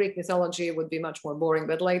jealousy, the Greek mythology would be much more boring,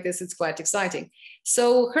 but like this, it's quite exciting.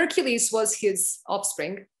 So Hercules was his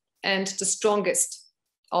offspring and the strongest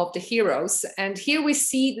of the heroes. And here we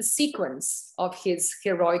see the sequence of his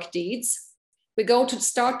heroic deeds. We go to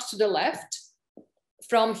start to the left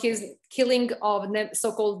from his killing of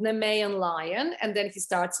so-called Nemean lion, and then he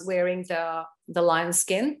starts wearing the lion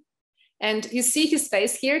skin. And you see his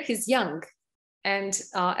face here, he's young. And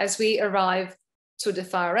as we arrive to the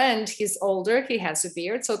far end, he's older, he has a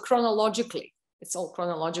beard. So chronologically, it's all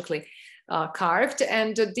chronologically carved.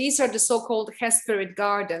 And these are the so-called Hesperid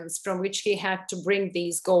gardens from which he had to bring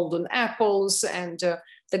these golden apples, and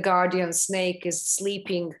the guardian snake is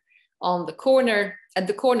sleeping on the corner, at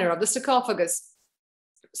the corner of the sarcophagus.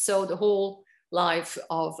 So the whole life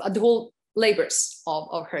of, the whole labors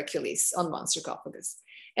of Hercules on one sarcophagus.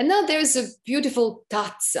 And now there's a beautiful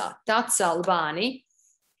tazza albani.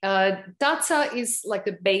 Tazza is like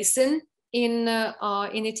the basin in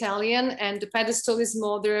Italian, and the pedestal is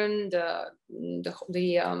modern. The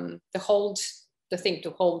thing to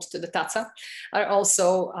hold to the tazza are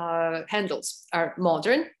also handles are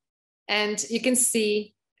modern, and you can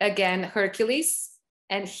see again Hercules.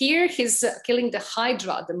 And here he's killing the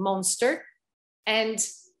Hydra, the monster. And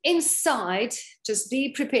inside, just be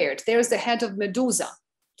prepared, there's the head of Medusa.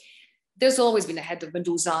 There's always been a head of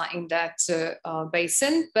Medusa in that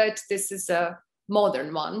basin, but this is a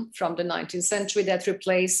modern one from the 19th century that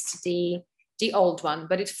replaced the old one,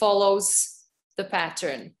 but it follows the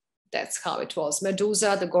pattern. That's how it was.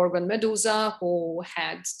 Medusa, the Gorgon Medusa, who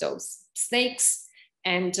had those snakes,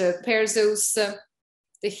 and Perseus,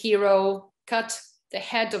 the hero, cut the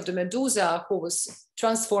head of the Medusa, who was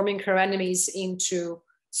transforming her enemies into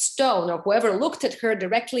stone, or whoever looked at her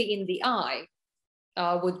directly in the eye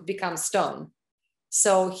would become stone.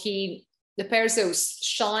 So the Perseus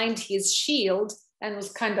shined his shield and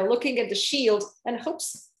was kind of looking at the shield and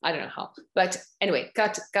hoops, I don't know how, but anyway,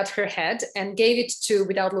 cut her head and gave it to,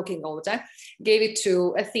 without looking all the time, gave it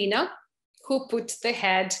to Athena, who put the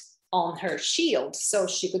head on her shield so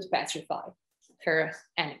she could petrify her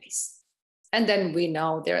enemies. And then we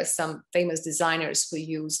know there are some famous designers who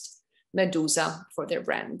used Medusa for their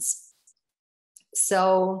brands.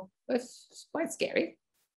 So it's quite scary.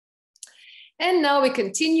 And now we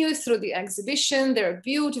continue through the exhibition. There are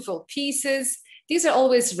beautiful pieces. These are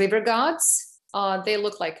always river gods. They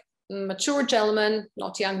look like mature gentlemen,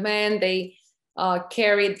 not young men. They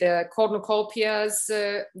carried the cornucopias.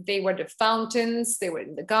 They were the fountains. They were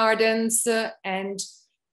in the gardens. And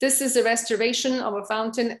this is a restoration of a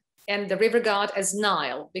fountain and the river god as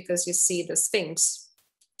Nile, because you see the Sphinx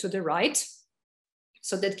to the right.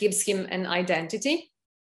 So that gives him an identity.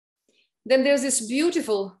 Then there's this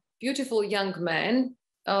beautiful, beautiful young man.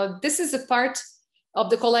 This is a part of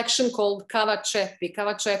the collection called Cuckovic.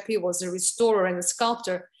 Cuckovic was a restorer and a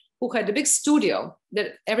sculptor who had a big studio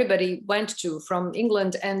that everybody went to from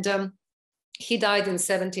England. And he died in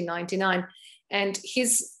 1799. And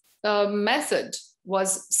his method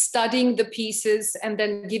was studying the pieces and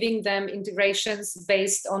then giving them integrations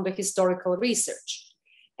based on the historical research.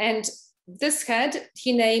 And this head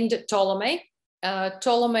he named Ptolemy.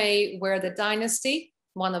 Ptolemy were the dynasty,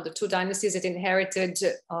 one of the two dynasties that inherited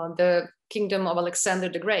the kingdom of Alexander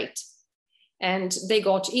the Great. And they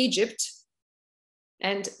got Egypt.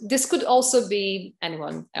 And this could also be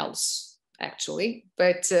anyone else, actually,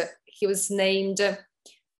 but he was named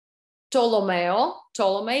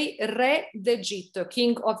Ptolemy, Re d'Egitto,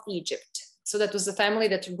 king of Egypt. So that was the family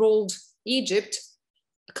that ruled Egypt.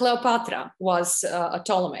 Cleopatra was a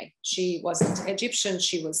Ptolemy. She wasn't Egyptian,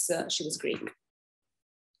 she was Greek.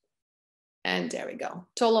 And there we go.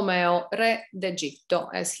 Ptolemy, Re d'Egitto,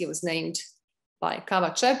 as he was named by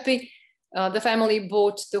Cuckovic. The family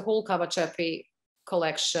bought the whole Cuckovic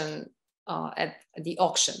collection at the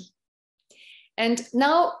auction. And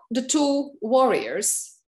now the two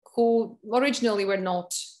warriors who originally were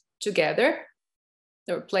not together,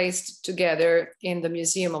 they were placed together in the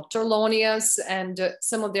Museum of Torlonia, and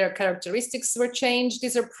some of their characteristics were changed.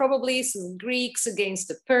 These are probably some Greeks against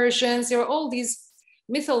the Persians. There are all these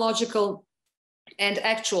mythological and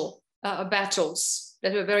actual battles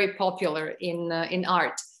that were very popular in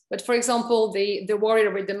art. But for example, the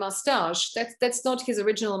warrior with the mustache, that's not his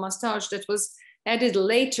original mustache. That was added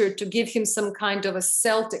later to give him some kind of a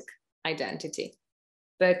Celtic identity.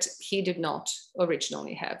 But he did not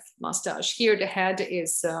originally have mustache. Here the head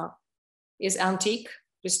is antique,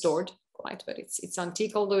 restored quite, but it's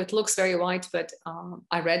antique, although it looks very white, but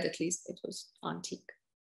I read at least it was antique.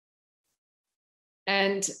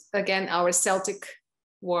 And again, our Celtic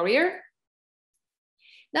warrior.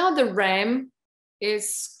 Now the ram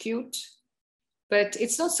is cute, but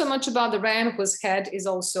it's not so much about the ram whose head is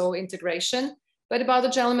also integration, but about the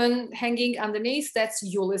gentleman hanging underneath. That's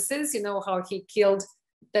Ulysses. You know how he killed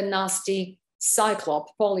the nasty Cyclop,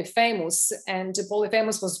 Polyphemus, and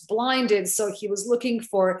Polyphemus was blinded, so he was looking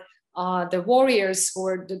for the warriors who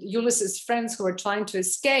were Ulysses' friends who were trying to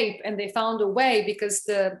escape, and they found a way because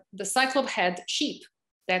the Cyclop had sheep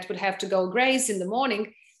that would have to go graze in the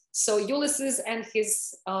morning. So Ulysses and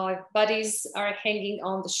his buddies are hanging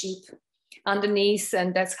on the sheep underneath,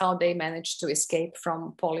 and that's how they managed to escape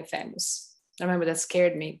from Polyphemus. I remember that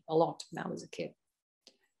scared me a lot when I was a kid.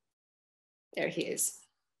 There he is,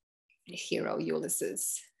 the hero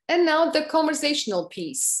Ulysses. And now the conversational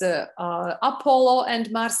piece, Apollo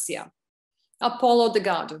and Marcia. Apollo, the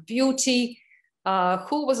god of beauty,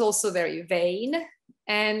 who was also very vain.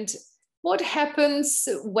 And what happens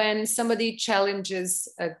when somebody challenges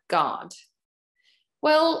a god?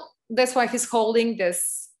 Well, that's why he's holding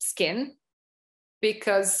this skin,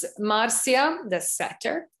 because Marcia, the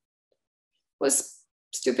satyr, was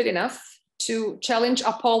stupid enough to challenge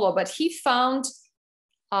Apollo, but he found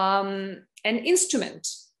an instrument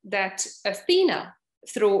that Athena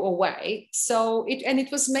threw away. So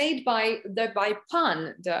it was made by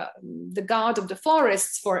Pan, the god of the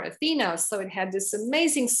forests, for Athena. So it had this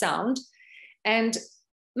amazing sound. And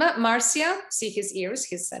Marcia, see his ears,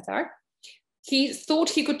 his satyr, he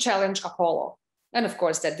thought he could challenge Apollo. And of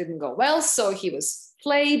course that didn't go well. So he was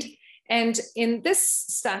flayed. And in this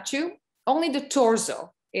statue, only the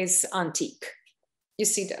torso is antique. You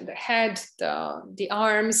see the head, the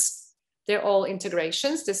arms, they're all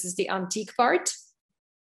integrations. This is the antique part.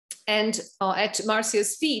 And at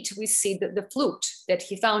Marcia's feet, we see the flute that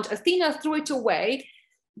he found. Athena threw it away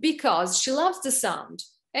because she loves the sound.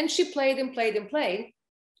 And she played and played and played.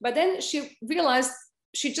 But then she realized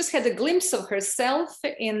she just had a glimpse of herself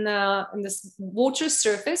in this water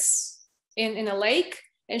surface in a lake.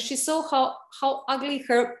 And she saw how ugly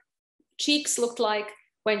her cheeks looked like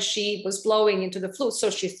when she was blowing into the flute.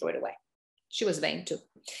 So she threw it away. She was vain too.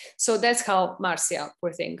 So that's how Marcia,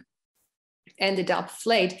 poor thing, ended up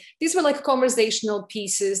flayed. These were like conversational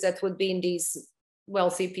pieces that would be in these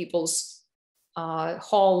wealthy people's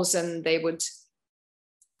halls, and they would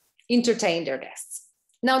entertain their guests.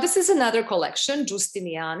 Now, this is another collection,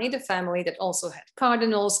 Giustiniani, the family that also had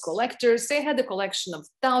cardinals, collectors. They had a collection of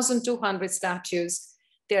 1,200 statues.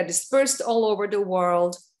 They are dispersed all over the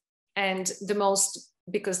world. And the most,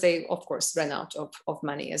 because they, of course, ran out of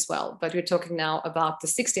money as well. But we're talking now about the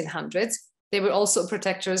 1600s. They were also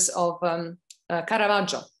protectors of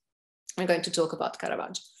Caravaggio. I'm going to talk about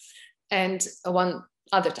Caravaggio and one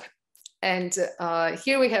other time. And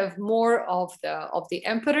here we have more of the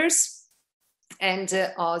emperors. And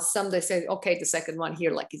some they say, okay, the second one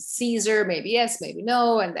here, like it's Caesar, maybe yes, maybe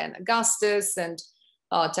no. And then Augustus and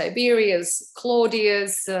Tiberius,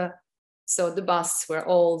 Claudius. So the busts were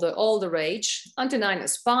all the rage.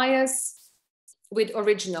 Antoninus Pius with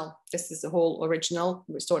original. This is the whole original,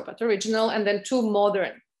 restored but original. And then two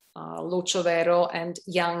modern, Lucio Vero and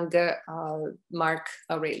young Marcus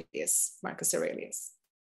Aurelius.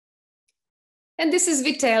 And this is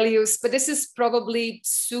Vitellius, but this is probably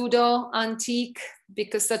pseudo-antique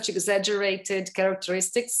because such exaggerated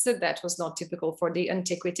characteristics that was not typical for the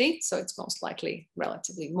antiquity. So it's most likely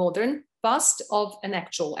relatively modern bust of an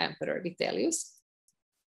actual emperor, Vitellius.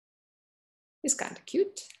 It's kind of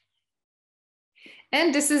cute.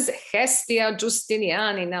 And this is Hestia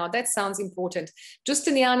Justiniani. Now that sounds important.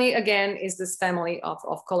 Justiniani, again, is this family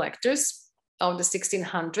of collectors of the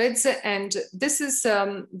 1600s. And this is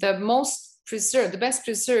the best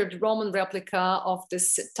preserved Roman replica of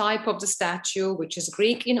this type of the statue, which is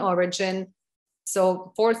Greek in origin.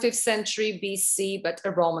 So 4th, 5th century BC, but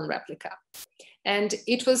a Roman replica. And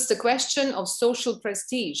it was the question of social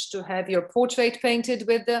prestige to have your portrait painted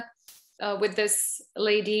with this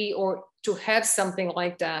lady, or to have something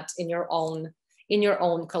like that in your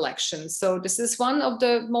own collection. So this is one of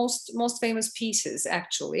the most famous pieces,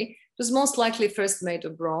 actually. It was most likely first made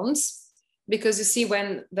of bronze, because you see,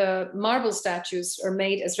 when the marble statues are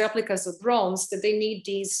made as replicas of bronze, that they need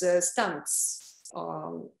these stunts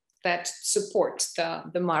that support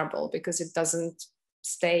the marble, because it doesn't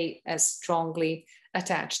stay as strongly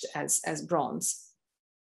attached as bronze.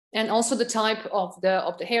 And also the type of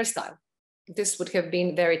the hairstyle. This would have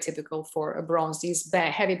been very typical for a bronze. These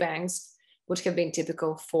heavy bangs would have been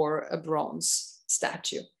typical for a bronze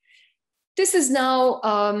statue. This is now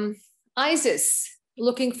Isis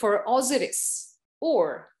looking for Osiris,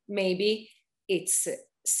 or maybe it's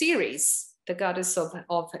Ceres, the goddess of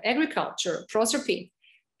agriculture, Proserpine.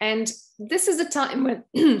 And this is the time when,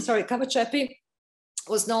 Cavacepi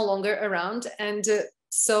was no longer around. And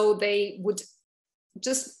so they would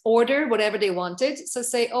just order whatever they wanted. So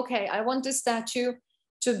say, okay, I want this statue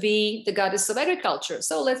to be the goddess of agriculture.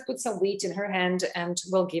 So let's put some wheat in her hand and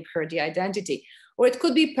we'll give her the identity. Or it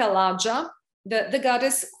could be Pelagia, the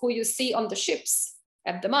goddess who you see on the ships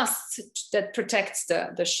at the mast that protects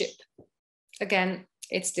the ship. Again,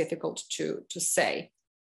 it's difficult to say.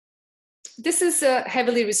 This is a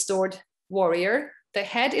heavily restored warrior. The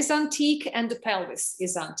head is antique and the pelvis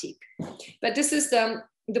is antique. But this is the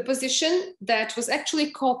position that was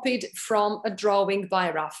actually copied from a drawing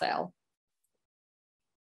by Raphael.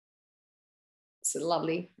 It's a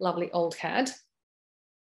lovely, lovely old head.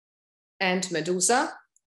 And Medusa,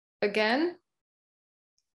 again,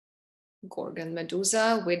 Gorgon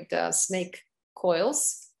Medusa with the snake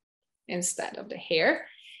coils instead of the hair.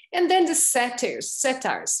 And then the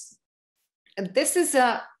satyrs. And this is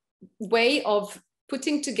a way of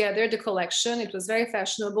putting together the collection. It was very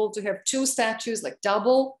fashionable to have two statues, like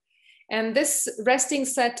double. And this resting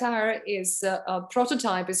satyr is a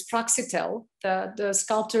prototype, is Praxitele, the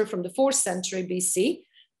sculptor from the 4th century BC.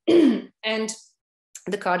 And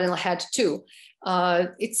the cardinal had two.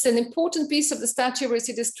 It's an important piece of the statue where you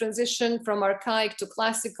see this transition from archaic to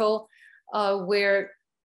classical, where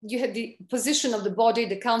you had the position of the body,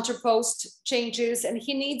 the counterpost changes, and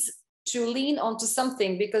he needs to lean onto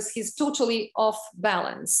something because he's totally off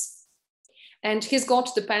balance. And he's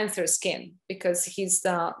got the panther skin because he's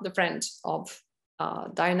the friend of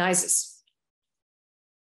Dionysus.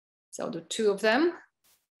 So the two of them.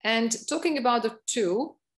 And talking about the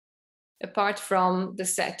two, apart from the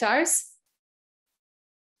satyrs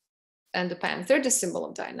and the panther, the symbol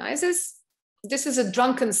of Dionysus, this is a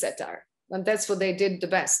drunken satyr. And that's what they did the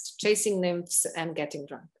best, chasing nymphs and getting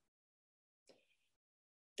drunk.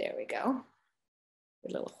 There we go.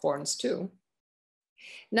 The little horns too.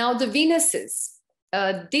 Now the Venuses.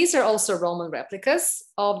 These are also Roman replicas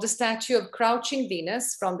of the statue of Crouching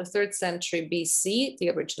Venus from the 3rd century BC. The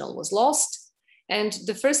original was lost. And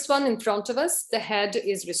the first one in front of us, the head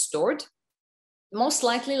is restored, most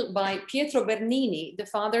likely by Pietro Bernini, the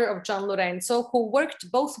father of Gian Lorenzo, who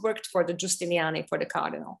both worked for the Giustiniani, for the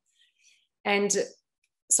cardinal. And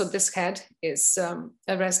so this head is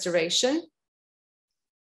a restoration.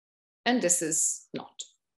 And this is not.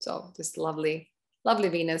 So this lovely, lovely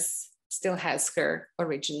Venus still has her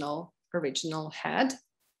original head.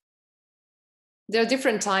 There are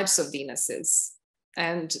different types of Venuses,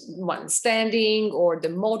 and one standing, or the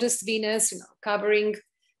modest Venus, covering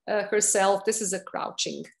herself. This is a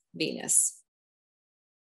crouching Venus.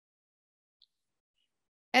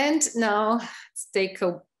 And now let's take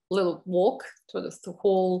a little walk through the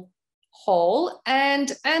whole hall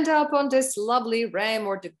and end up on this lovely ram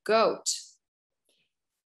or the goat.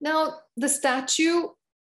 Now, the statue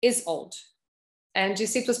is old. And you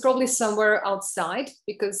see, it was probably somewhere outside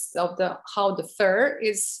because of how the fur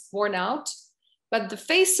is worn out. But the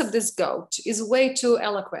face of this goat is way too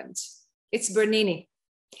eloquent. It's Bernini.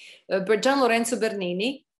 Gian Lorenzo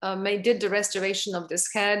Bernini did the restoration of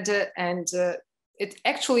this head, and it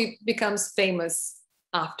actually becomes famous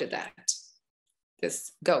after that.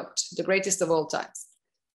 This goat, the greatest of all times.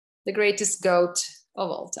 The greatest goat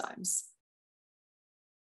of all times.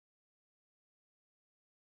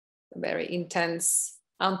 Very intense,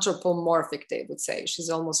 anthropomorphic, they would say. She's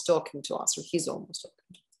almost talking to us, or he's almost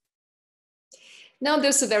talking to us. Now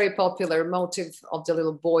there's a very popular motif of the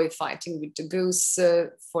little boy fighting with the goose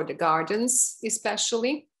for the gardens,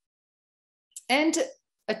 especially. And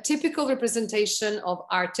a typical representation of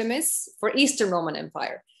Artemis for Eastern Roman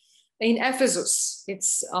Empire. In Ephesus,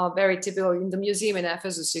 it's very typical. In the museum in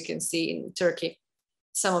Ephesus, you can see in Turkey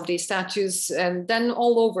some of these statues, and then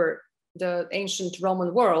all over the ancient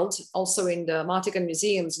Roman world, also in the Vatican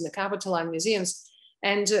museums, in the Capitoline museums.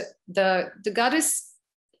 And the goddess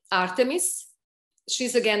Artemis,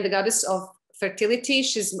 she's again the goddess of fertility.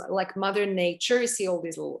 She's like Mother Nature. You see all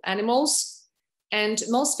these little animals. And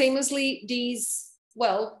most famously, these,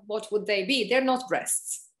 well, what would they be? They're not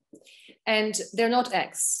breasts. And they're not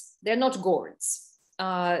eggs. They're not gourds.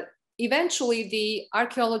 Eventually, the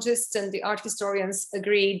archaeologists and the art historians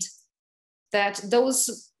agreed that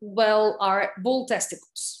those, well, are bull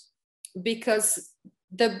testicles, because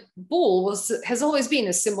the bull has always been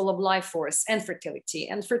a symbol of life force and fertility.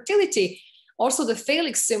 And fertility, also the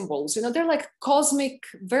phallic symbols, you know, they're like cosmic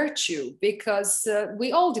virtue, because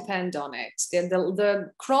we all depend on it.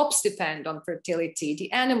 The crops depend on fertility,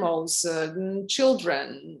 the animals,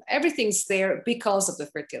 children, everything's there because of the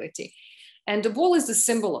fertility. And the bull is the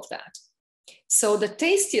symbol of that. So the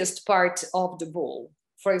tastiest part of the bull,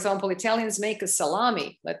 for example, Italians make a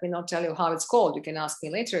salami. Let me not tell you how it's called. You can ask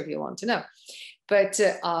me later if you want to know. But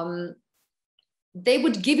they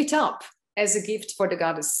would give it up as a gift for the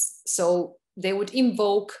goddess. So they would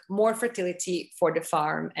invoke more fertility for the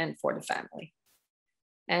farm and for the family.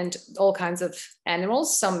 And all kinds of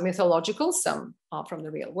animals, some mythological, some from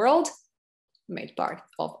the real world, made part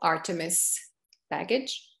of Artemis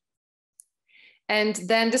baggage. And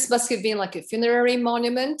then this must have been like a funerary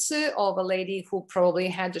monument of a lady who probably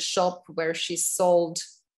had a shop where she sold,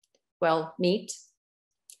 well, meat.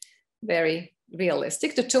 Very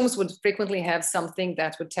realistic. The tombs would frequently have something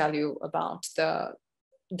that would tell you about the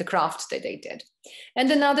craft that they did.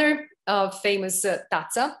 And another famous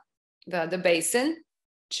tazza, the basin,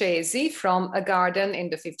 Cesi, from a garden in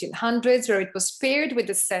the 1500s, where it was paired with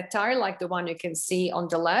a satyr, like the one you can see on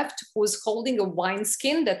the left, who was holding a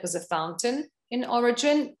wineskin that was a fountain in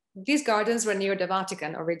origin. These gardens were near the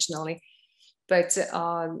Vatican originally, but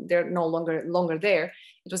they're no longer there.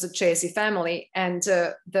 It was a Cesi family, and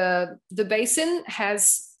the basin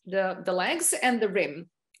has the legs and the rim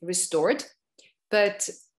restored, but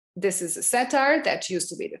this is a satyr that used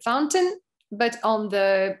to be the fountain. But on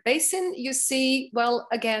the basin, you see, well,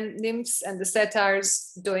 again, nymphs and the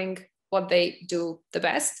satyrs doing what they do the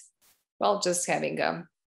best, well, just having a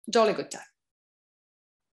jolly good time.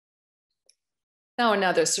 Now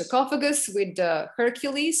another sarcophagus with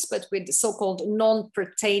Hercules, but with the so-called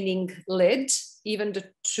non-pertaining lid. Even the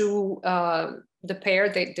two, the pair,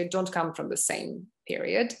 they don't come from the same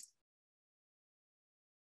period.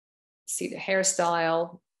 See the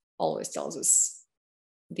hairstyle always tells us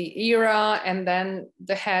the era, and then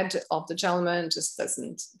the head of the gentleman just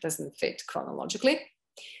doesn't fit chronologically.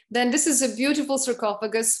 Then this is a beautiful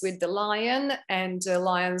sarcophagus with the lion, and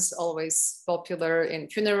lions always popular in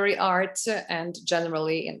funerary art and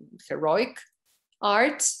generally in heroic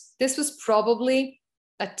art. This was probably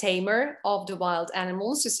a tamer of the wild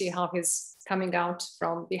animals. You see how he's coming out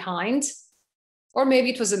from behind. Or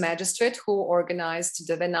maybe it was a magistrate who organized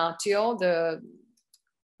the venatio,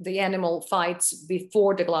 the animal fights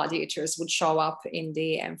before the gladiators would show up in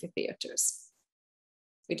the amphitheaters.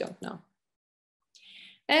 We don't know.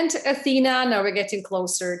 And Athena, now we're getting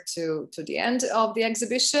closer to the end of the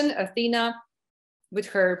exhibition. Athena with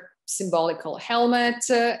her symbolical helmet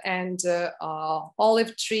and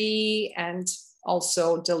olive tree, and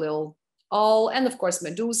also the little owl, and of course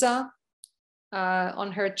Medusa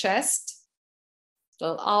on her chest.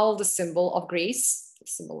 The owl, the symbol of Greece, the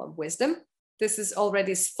symbol of wisdom. This is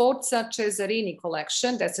already Sforza Cesarini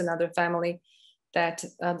collection. That's another family that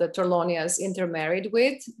the Torlonias intermarried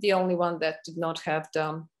with. The only one that did not have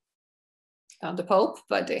the Pope,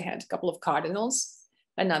 but they had a couple of cardinals.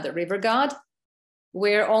 Another river god,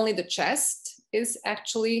 where only the chest is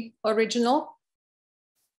actually original.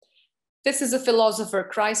 This is a philosopher,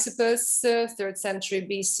 Chrysippus, 3rd century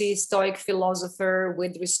BC, Stoic philosopher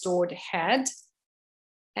with restored head.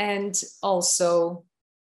 And also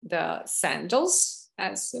the sandals,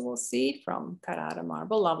 as you will see from Carrara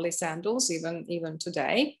marble, lovely sandals, even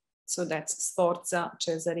today. So that's Sforza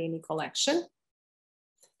Cesarini collection.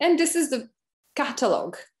 And this is the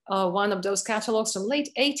catalog, one of those catalogs from late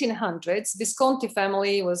 1800s. Visconti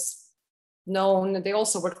family was known. They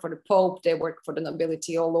also worked for the Pope. They worked for the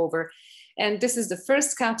nobility all over. And this is the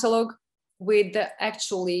first catalog with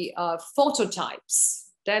actually phototypes.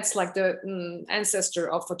 That's like the ancestor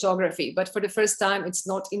of photography. But for the first time, it's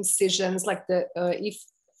not incisions like the, if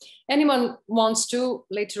anyone wants to,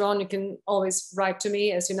 later on, you can always write to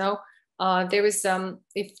me, as you know. There is,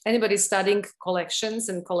 if anybody's studying collections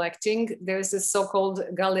and collecting, there's this so-called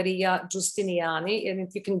Galleria Giustiniani, and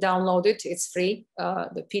if you can download it, it's free,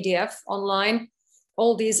 the PDF online.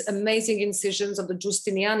 All these amazing incisions of the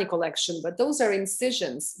Giustiniani collection, but those are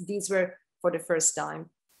incisions. These were for the first time,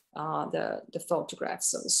 the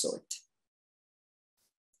photographs of the sort.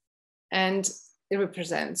 And it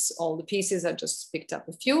represents all the pieces. I just picked up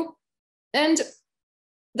a few. And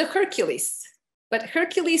the Hercules. But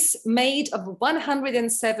Hercules made of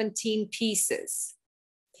 117 pieces.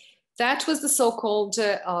 That was the so-called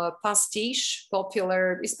pastiche,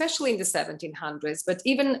 popular, especially in the 1700s, but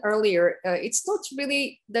even earlier. It's not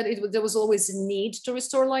really that there was always a need to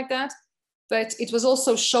restore like that, but it was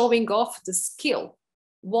also showing off the skill.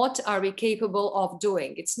 What are we capable of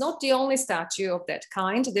doing? It's not the only statue of that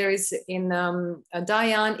kind. There is in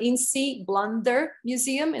Diane Ince Blunder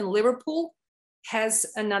Museum in Liverpool, has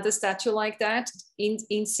another statue like that,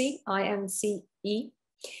 Ince, I-N-C-E,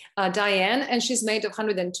 Diane, and she's made of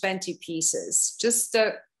 120 pieces. Just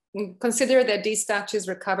consider that these statues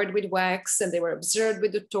were covered with wax and they were observed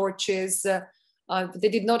with the torches. They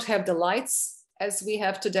did not have the lights as we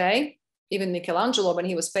have today. Even Michelangelo, when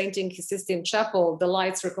he was painting his Sistine Chapel, the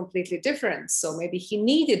lights were completely different. So maybe he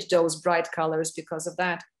needed those bright colors because of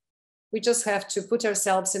that. We just have to put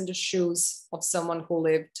ourselves in the shoes of someone who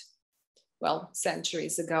lived, well,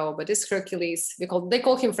 centuries ago. But this Hercules, they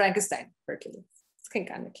call him Frankenstein Hercules. It's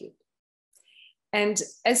kind of cute. And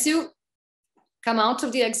as you come out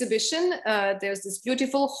of the exhibition, there's this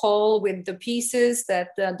beautiful hall with the pieces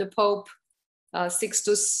that the Pope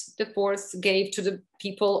Sixtus IV gave to the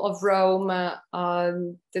people of Rome,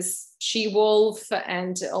 this she-wolf,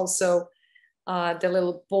 and also the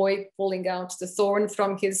little boy pulling out the thorn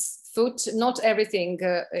from his foot. Not everything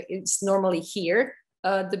is normally here.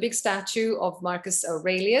 The big statue of Marcus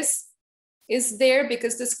Aurelius is there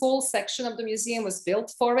because this whole section of the museum was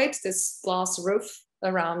built for it, this glass roof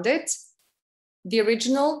around it. The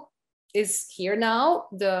original is here now.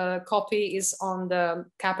 The copy is on the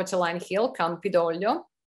Capitoline Hill, Campidoglio.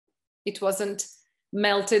 It wasn't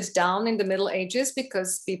melted down in the Middle Ages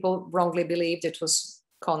because people wrongly believed it was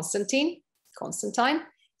Constantine.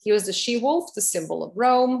 He was the she-wolf, the symbol of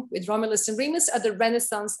Rome, with Romulus and Remus are the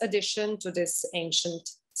Renaissance addition to this ancient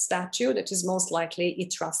statue that is most likely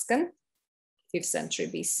Etruscan, 5th century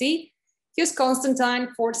BC. He was Constantine,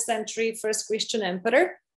 4th century, first Christian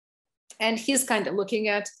emperor. And he's kind of looking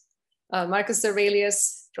at Marcus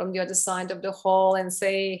Aurelius from the other side of the hall and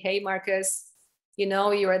say, hey, Marcus, you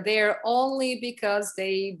know, you are there only because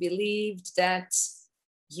they believed that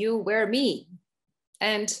you were me.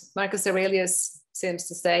 And Marcus Aurelius seems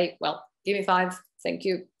to say, well, give me 5, thank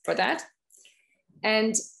you for that.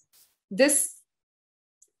 And this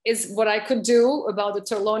is what I could do about the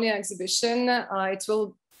Torlonia exhibition. It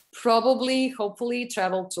will probably, hopefully,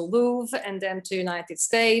 travel to Louvre and then to United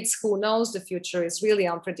States. Who knows? The future is really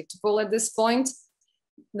unpredictable at this point.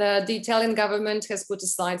 The Italian government has put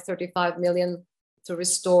aside 35 million to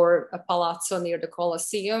restore a palazzo near the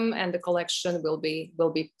Colosseum, and the collection will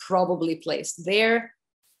be probably placed there.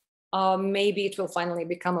 Maybe it will finally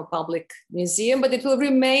become a public museum, but it will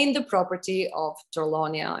remain the property of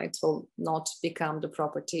Torlonia. It will not become the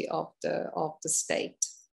property of the state.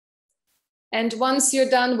 And once you're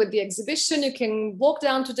done with the exhibition, you can walk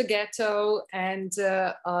down to the ghetto, and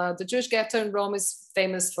the Jewish ghetto in Rome is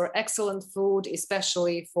famous for excellent food,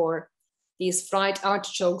 especially for these fried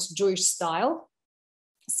artichokes, Jewish style.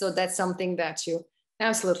 So that's something that you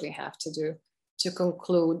absolutely have to do to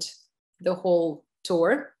conclude the whole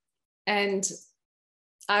tour. And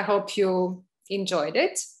I hope you enjoyed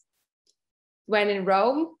it. When in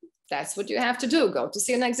Rome, that's what you have to do. Go to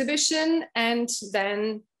see an exhibition and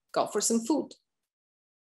then go for some food.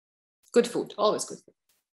 Good food, always good food.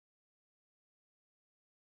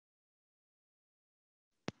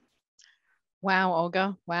 Wow,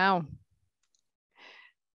 Olga, wow.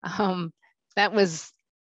 That was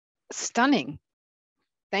stunning.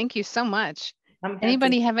 Thank you so much. I'm happy.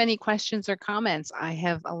 Anybody have any questions or comments? I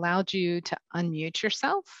have allowed you to unmute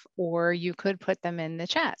yourself, or you could put them in the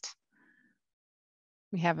chat.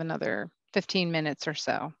 We have another 15 minutes or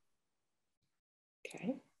so.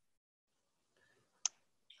 Okay.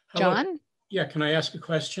 John? Hello. Yeah, can I ask a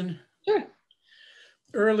question? Sure.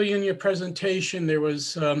 Early in your presentation, there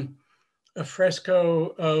was a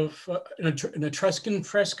fresco of an Etruscan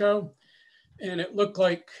fresco, and it looked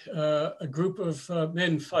like a group of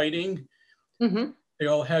men fighting. Mm-hmm. They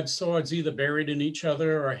all had swords either buried in each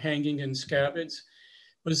other or hanging in scabbards.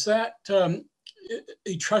 Was that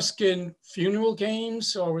Etruscan funeral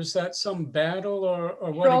games, or was that some battle,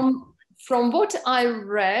 or what? From what I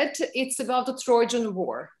read, it's about the Trojan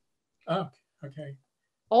War. Oh, okay.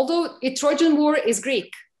 Although Trojan War is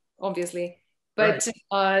Greek, obviously, but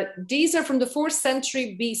right. These are from the 4th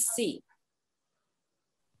century BC.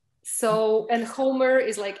 So, and Homer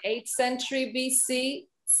is like 8th century BC.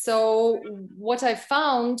 So what I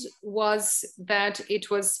found was that it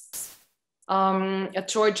was a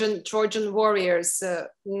Trojan warriors.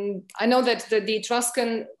 I know that the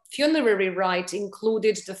Etruscan funerary rite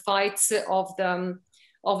included the fights of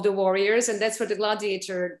the warriors, and that's where the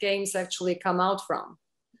gladiator games actually come out from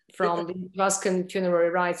the Etruscan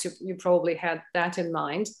funerary rites. You probably had that in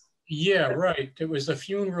mind. Yeah, right. It was the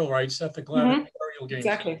funeral rites at the gladiatorial games.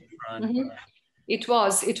 Exactly. Mm-hmm. It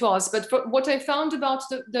was. But what I found about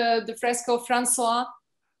the fresco Francois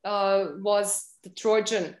was the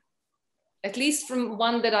Trojan, at least from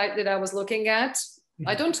one that I was looking at. Mm-hmm.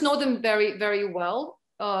 I don't know them very, very well.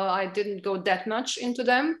 I didn't go that much into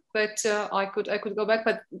them, but I could go back.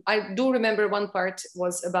 But I do remember one part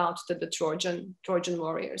was about the Trojan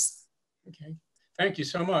warriors. Okay, thank you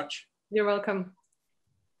so much. You're welcome.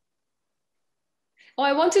 Oh,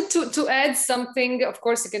 I wanted to add something. Of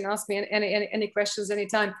course, you can ask me any questions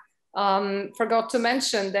anytime. Forgot to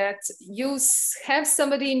mention that you have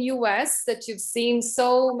somebody in US that you've seen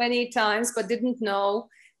so many times, but didn't know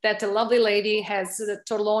that a lovely lady has the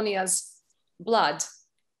Torlonia's blood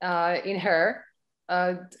in her.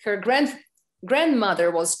 Her grandmother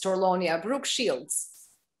was Torlonia, Brooke Shields.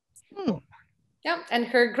 Yeah, and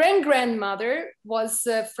her grandmother was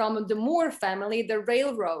from the Moore family, the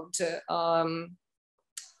railroad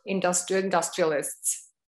industrialists.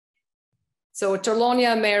 So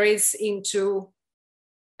Torlonia marries into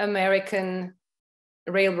American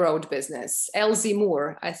railroad business. Elsie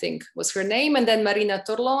Moore, I think, was her name, and then Marina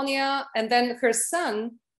Torlonia, and then her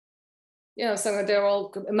son. You know, so they're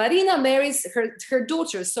all. Marina marries her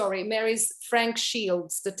daughter. Sorry, marries Frank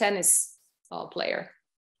Shields, the tennis player,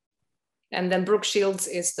 and then Brooke Shields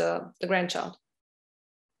is the grandchild.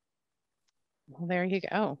 Well, there you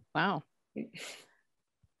go. Wow.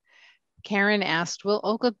 Karen asked, will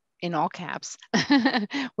Olga, in all caps,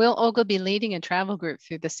 will Olga be leading a travel group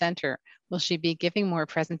through the center? Will she be giving more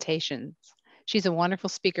presentations? She's a wonderful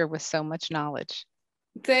speaker with so much knowledge.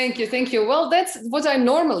 Thank you. Well, that's what I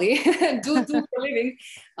normally do for a living.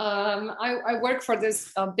 I work for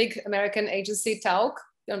this big American agency, Tauck.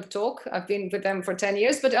 I've been with them for 10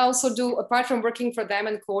 years, but I also do, apart from working for them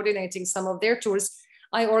and coordinating some of their tours,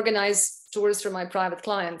 I organize tours for my private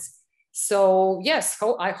clients. So yes,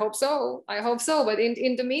 I hope so. But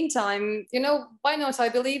in the meantime, you know, why not? I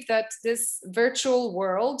believe that this virtual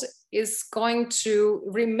world is going to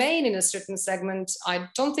remain in a certain segment. I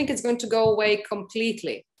don't think it's going to go away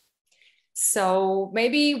completely. So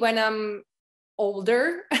maybe when I'm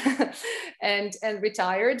older and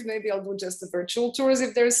retired, maybe I'll do just the virtual tours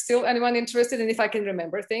if there's still anyone interested and if I can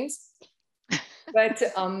remember things. But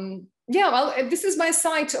yeah, well, this is my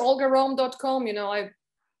site, olgarome.com. You know, I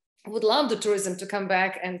would love the tourism to come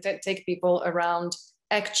back and take people around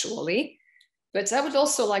actually, but I would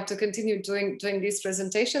also like to continue doing these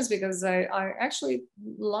presentations because I actually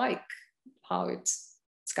like how it's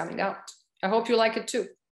coming out. I hope you like it too.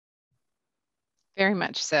 Very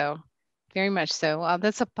much so. Very much so.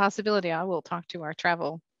 That's a possibility. I will talk to our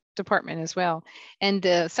travel department as well. And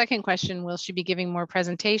the second question, will she be giving more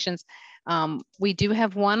presentations? We do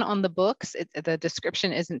have one on the books. The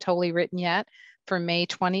description isn't totally written yet, for May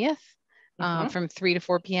 20th from 3 to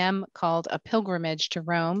 4 p.m. called A Pilgrimage to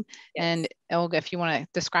Rome. Yes. And Olga, if you want to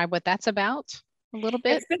describe what that's about a little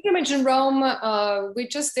bit. Yes, Pilgrimage in Rome, we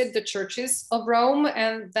just did the churches of Rome,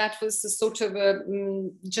 and that was a sort of a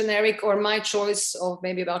generic, or my choice of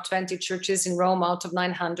maybe about 20 churches in Rome out of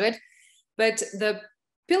 900. But the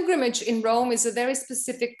pilgrimage in Rome is a very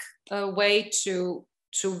specific way to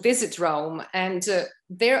visit Rome. And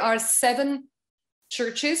there are 7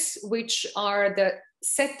 churches, which are the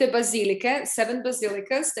Sette Basilicae, 7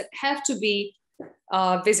 basilicas that have to be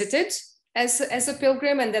visited. as a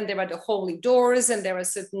pilgrim. And then there are the holy doors, and there are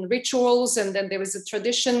certain rituals, and then there is a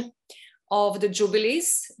tradition of the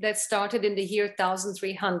Jubilees that started in the year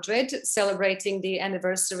 1300, celebrating the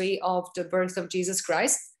anniversary of the birth of Jesus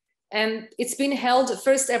Christ. And it's been held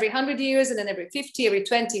first every 100 years, and then every 50, every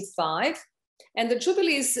 25. And the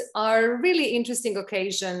Jubilees are a really interesting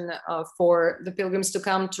occasion for the pilgrims to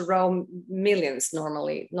come to Rome. Millions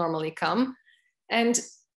normally come. And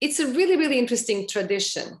it's a really, really interesting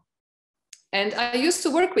tradition. And I used to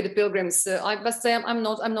work with the pilgrims. I must say I'm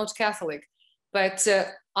not Catholic, but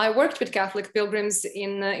I worked with Catholic pilgrims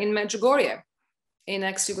in Medjugorje, in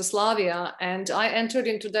ex-Yugoslavia, and I entered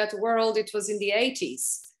into that world. It was in the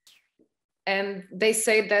 80s. And they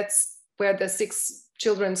say that's where the 6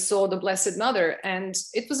 children saw the Blessed Mother. And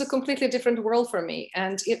it was a completely different world for me.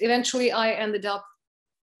 And eventually I ended up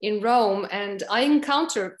in Rome, and I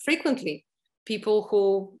encounter frequently people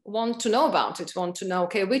who want to know about it, want to know,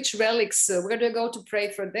 okay, which relics, where do I go to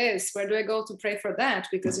pray for this? Where do I go to pray for that?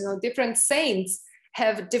 Because, you know, different saints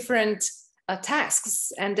have different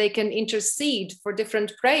tasks, and they can intercede for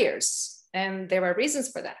different prayers. And there are reasons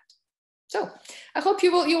for that. So I hope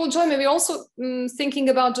you will join me. We're also thinking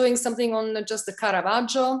about doing something on just the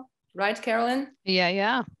Caravaggio, right, Carolyn?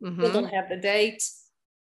 Yeah. We don't have the date,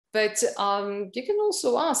 but you can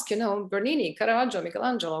also ask, you know, Bernini, Caravaggio,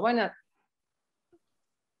 Michelangelo, why not?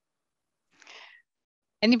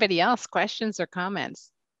 Anybody else, questions or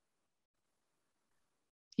comments?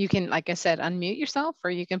 You can, like I said, unmute yourself, or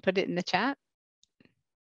you can put it in the chat.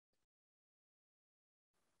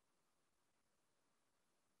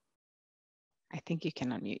 I think you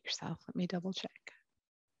can unmute yourself. Let me double check.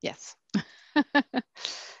 Yes.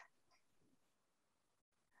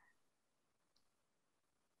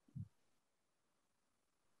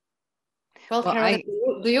 Well, Caroline,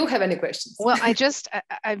 do you have any questions? Well, I'm just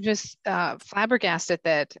flabbergasted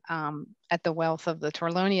that at the wealth of the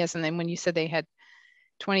Torlonias, and then when you said they had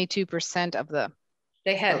 22% of the...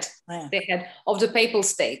 They had of the papal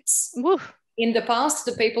states. Woo. In the past,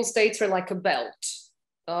 the papal states were like a belt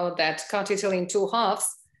that cut Italy in 2 halves,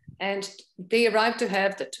 and they arrived to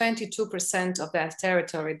have the 22% of that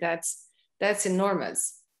territory. That's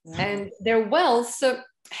enormous. Yeah. And their wealth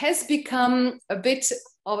has become a bit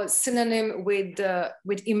of a synonym with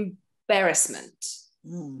embarrassment.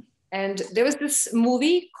 And there was this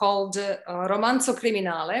movie called Romanzo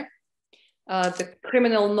Criminale, the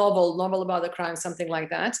criminal novel about a crime, something like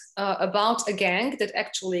that, about a gang that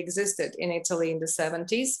actually existed in Italy in the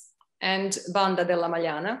 70s, and Banda della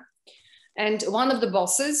Magliana. And one of the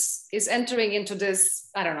bosses is entering into this,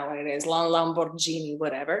 I don't know what it is, Lamborghini,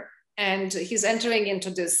 whatever. And he's entering into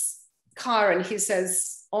this car, and he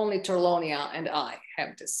says, only Torlonia and I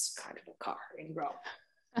have this kind of a car in Rome.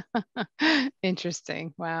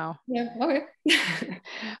 Interesting. Wow. Yeah.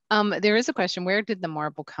 Okay. There is a question. Where did the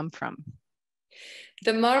marble come from?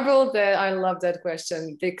 The marble, I love that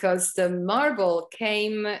question, because the marble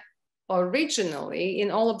came originally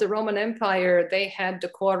in all of the Roman Empire. They had the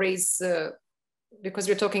quarries, because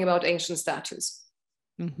we're talking about ancient statues.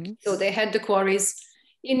 Mm-hmm. So they had the quarries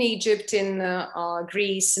in Egypt, in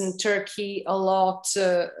Greece, in Turkey, a lot,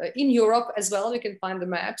 in Europe as well. We can find the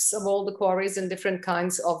maps of all the quarries and different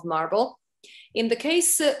kinds of marble. In the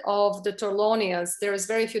case of the Torlonias, there is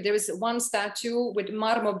very few. There is one statue with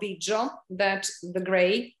marmo bigio, that the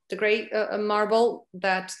gray marble,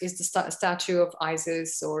 that is the statue of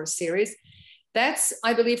Isis or Ceres. That's,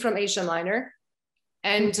 I believe, from Asia Minor.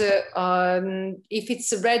 And if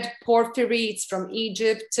it's red porphyry, it's from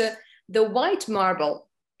Egypt. The white marble,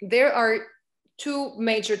 there are 2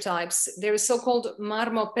 major types. There is so-called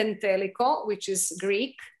marmo pentelico, which is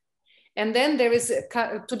Greek. And then there is,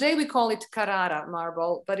 today we call it Carrara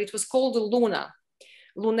marble, but it was called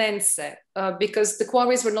Lunense, because the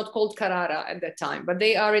quarries were not called Carrara at that time, but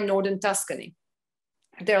they are in northern Tuscany.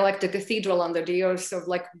 They're like the cathedral under the earth, sort of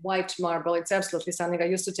like white marble. It's absolutely stunning. I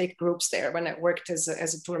used to take groups there when I worked as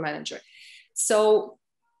a tour manager. So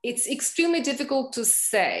it's extremely difficult to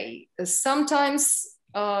say. Sometimes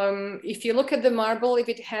if you look at the marble, if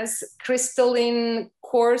it has crystalline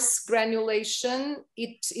coarse granulation,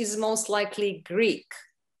 it is most likely Greek.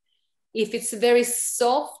 If it's very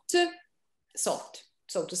soft,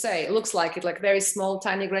 so to say, it looks like it, like very small,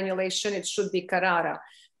 tiny granulation, it should be Carrara.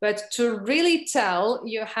 But to really tell,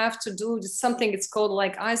 you have to do something, it's called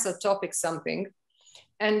like isotopic something,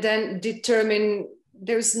 and then determine.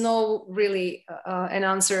 There's no really an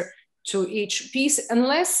answer to each piece,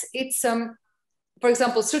 unless it's, for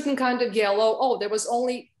example, certain kind of yellow. Oh, there was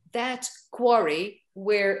only that quarry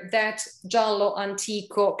where that giallo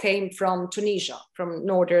antico came from Tunisia, from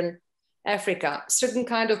northern Africa. Certain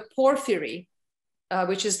kind of porphyry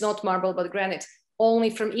which is not marble but granite, only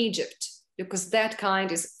from Egypt, because that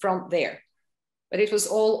kind is from there. But it was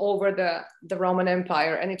all over the Roman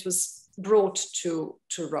Empire, and it was brought to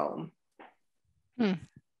Rome.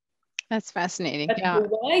 That's fascinating. But Yeah. the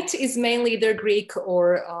white is mainly either Greek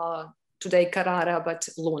or today Carrara, but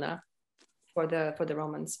Luna for the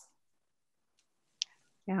Romans.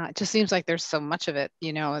 Yeah, it just seems like there's so much of it,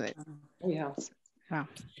 you know. Yeah. Wow.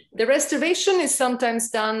 The restoration is sometimes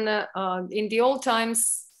done in the old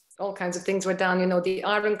times. All kinds of things were done, you know, the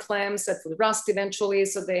iron clamps that would rust eventually,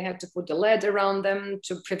 so they had to put the lead around them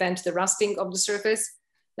to prevent the rusting of the surface.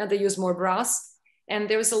 Now they use more brass, and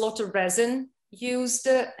there's a lot of resin used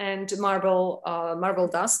and marble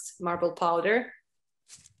dust, marble powder,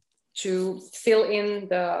 to fill in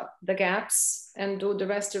the gaps and do the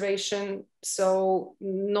restoration. So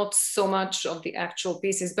not so much of the actual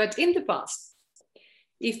pieces, but in the past,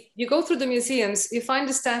 if you go through the museums, you find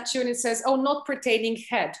a statue and it says, oh, not pertaining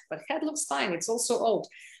head, but head looks fine, it's also old,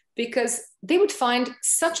 because they would find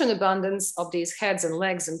such an abundance of these heads and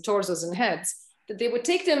legs and torsos and heads that they would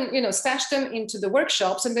take them, you know, stash them into the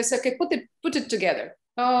workshops, and they say, okay, put it together.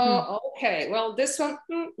 Oh, okay, well, this one,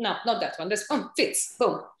 no, not that one, this one fits,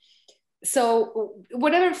 boom. So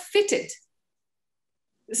whatever fitted.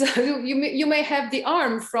 So you may have the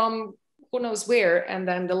arm from who knows where, and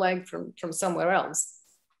then the leg from somewhere else,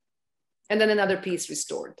 and then another piece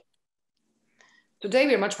restored. Today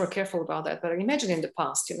we're much more careful about that, but imagine in the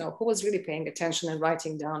past, you know, who was really paying attention and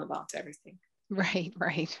writing down about everything. Right,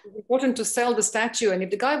 right. It's important to sell the statue, and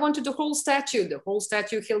if the guy wanted the whole statue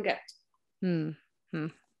he'll get. Yeah,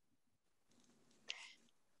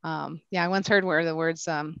 I once heard where the words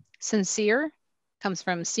sincere comes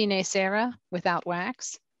from sine cera, without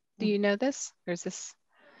wax. Do you know this? Or is this,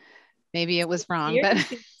 maybe it was wrong, but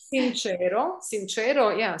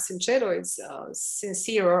sincero, yeah, sincero is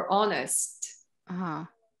sincere or honest.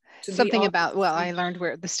 Something about, well, I learned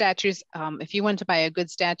where the statues, if you went to buy a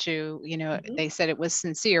good statue, you know, they said it was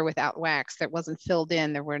sincere without wax, that wasn't filled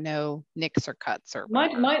in, there were no nicks or cuts or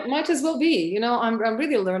might as well be, you know. I'm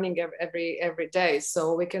really learning every day,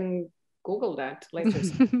 so we can Google that later.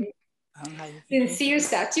 Sincere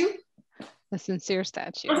statue. A sincere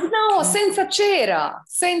statue. No, senza cera.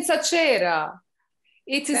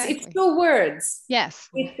 It is exactly. It's two words. Yes.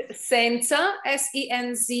 It's senza,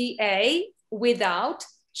 S-E-N-Z-A, without,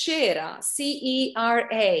 cera,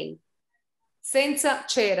 C-E-R-A. Senza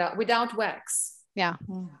cera, without wax. Yeah.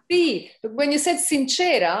 See, but when you said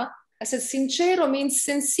sincera, I said sincero means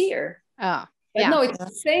sincere. Oh, but yeah. No,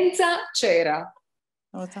 it's senza cera.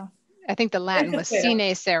 I think the Latin was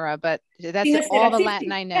sine cera, but that's all the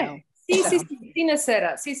Latin I know. Sine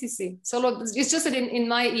cera. Si. So it's just that in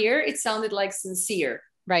my ear, it sounded like sincere.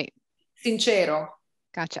 Right. Sincero.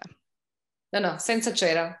 Gotcha. No, senza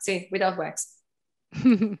cera. See, without wax.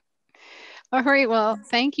 All right. Well,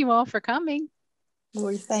 thank you all for coming.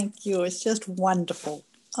 Well, thank you. It's just wonderful.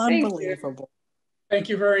 Unbelievable. Thank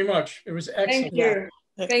you very much. It was excellent. Thank you.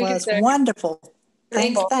 It was wonderful.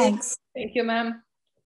 Thanks. Thank you, ma'am.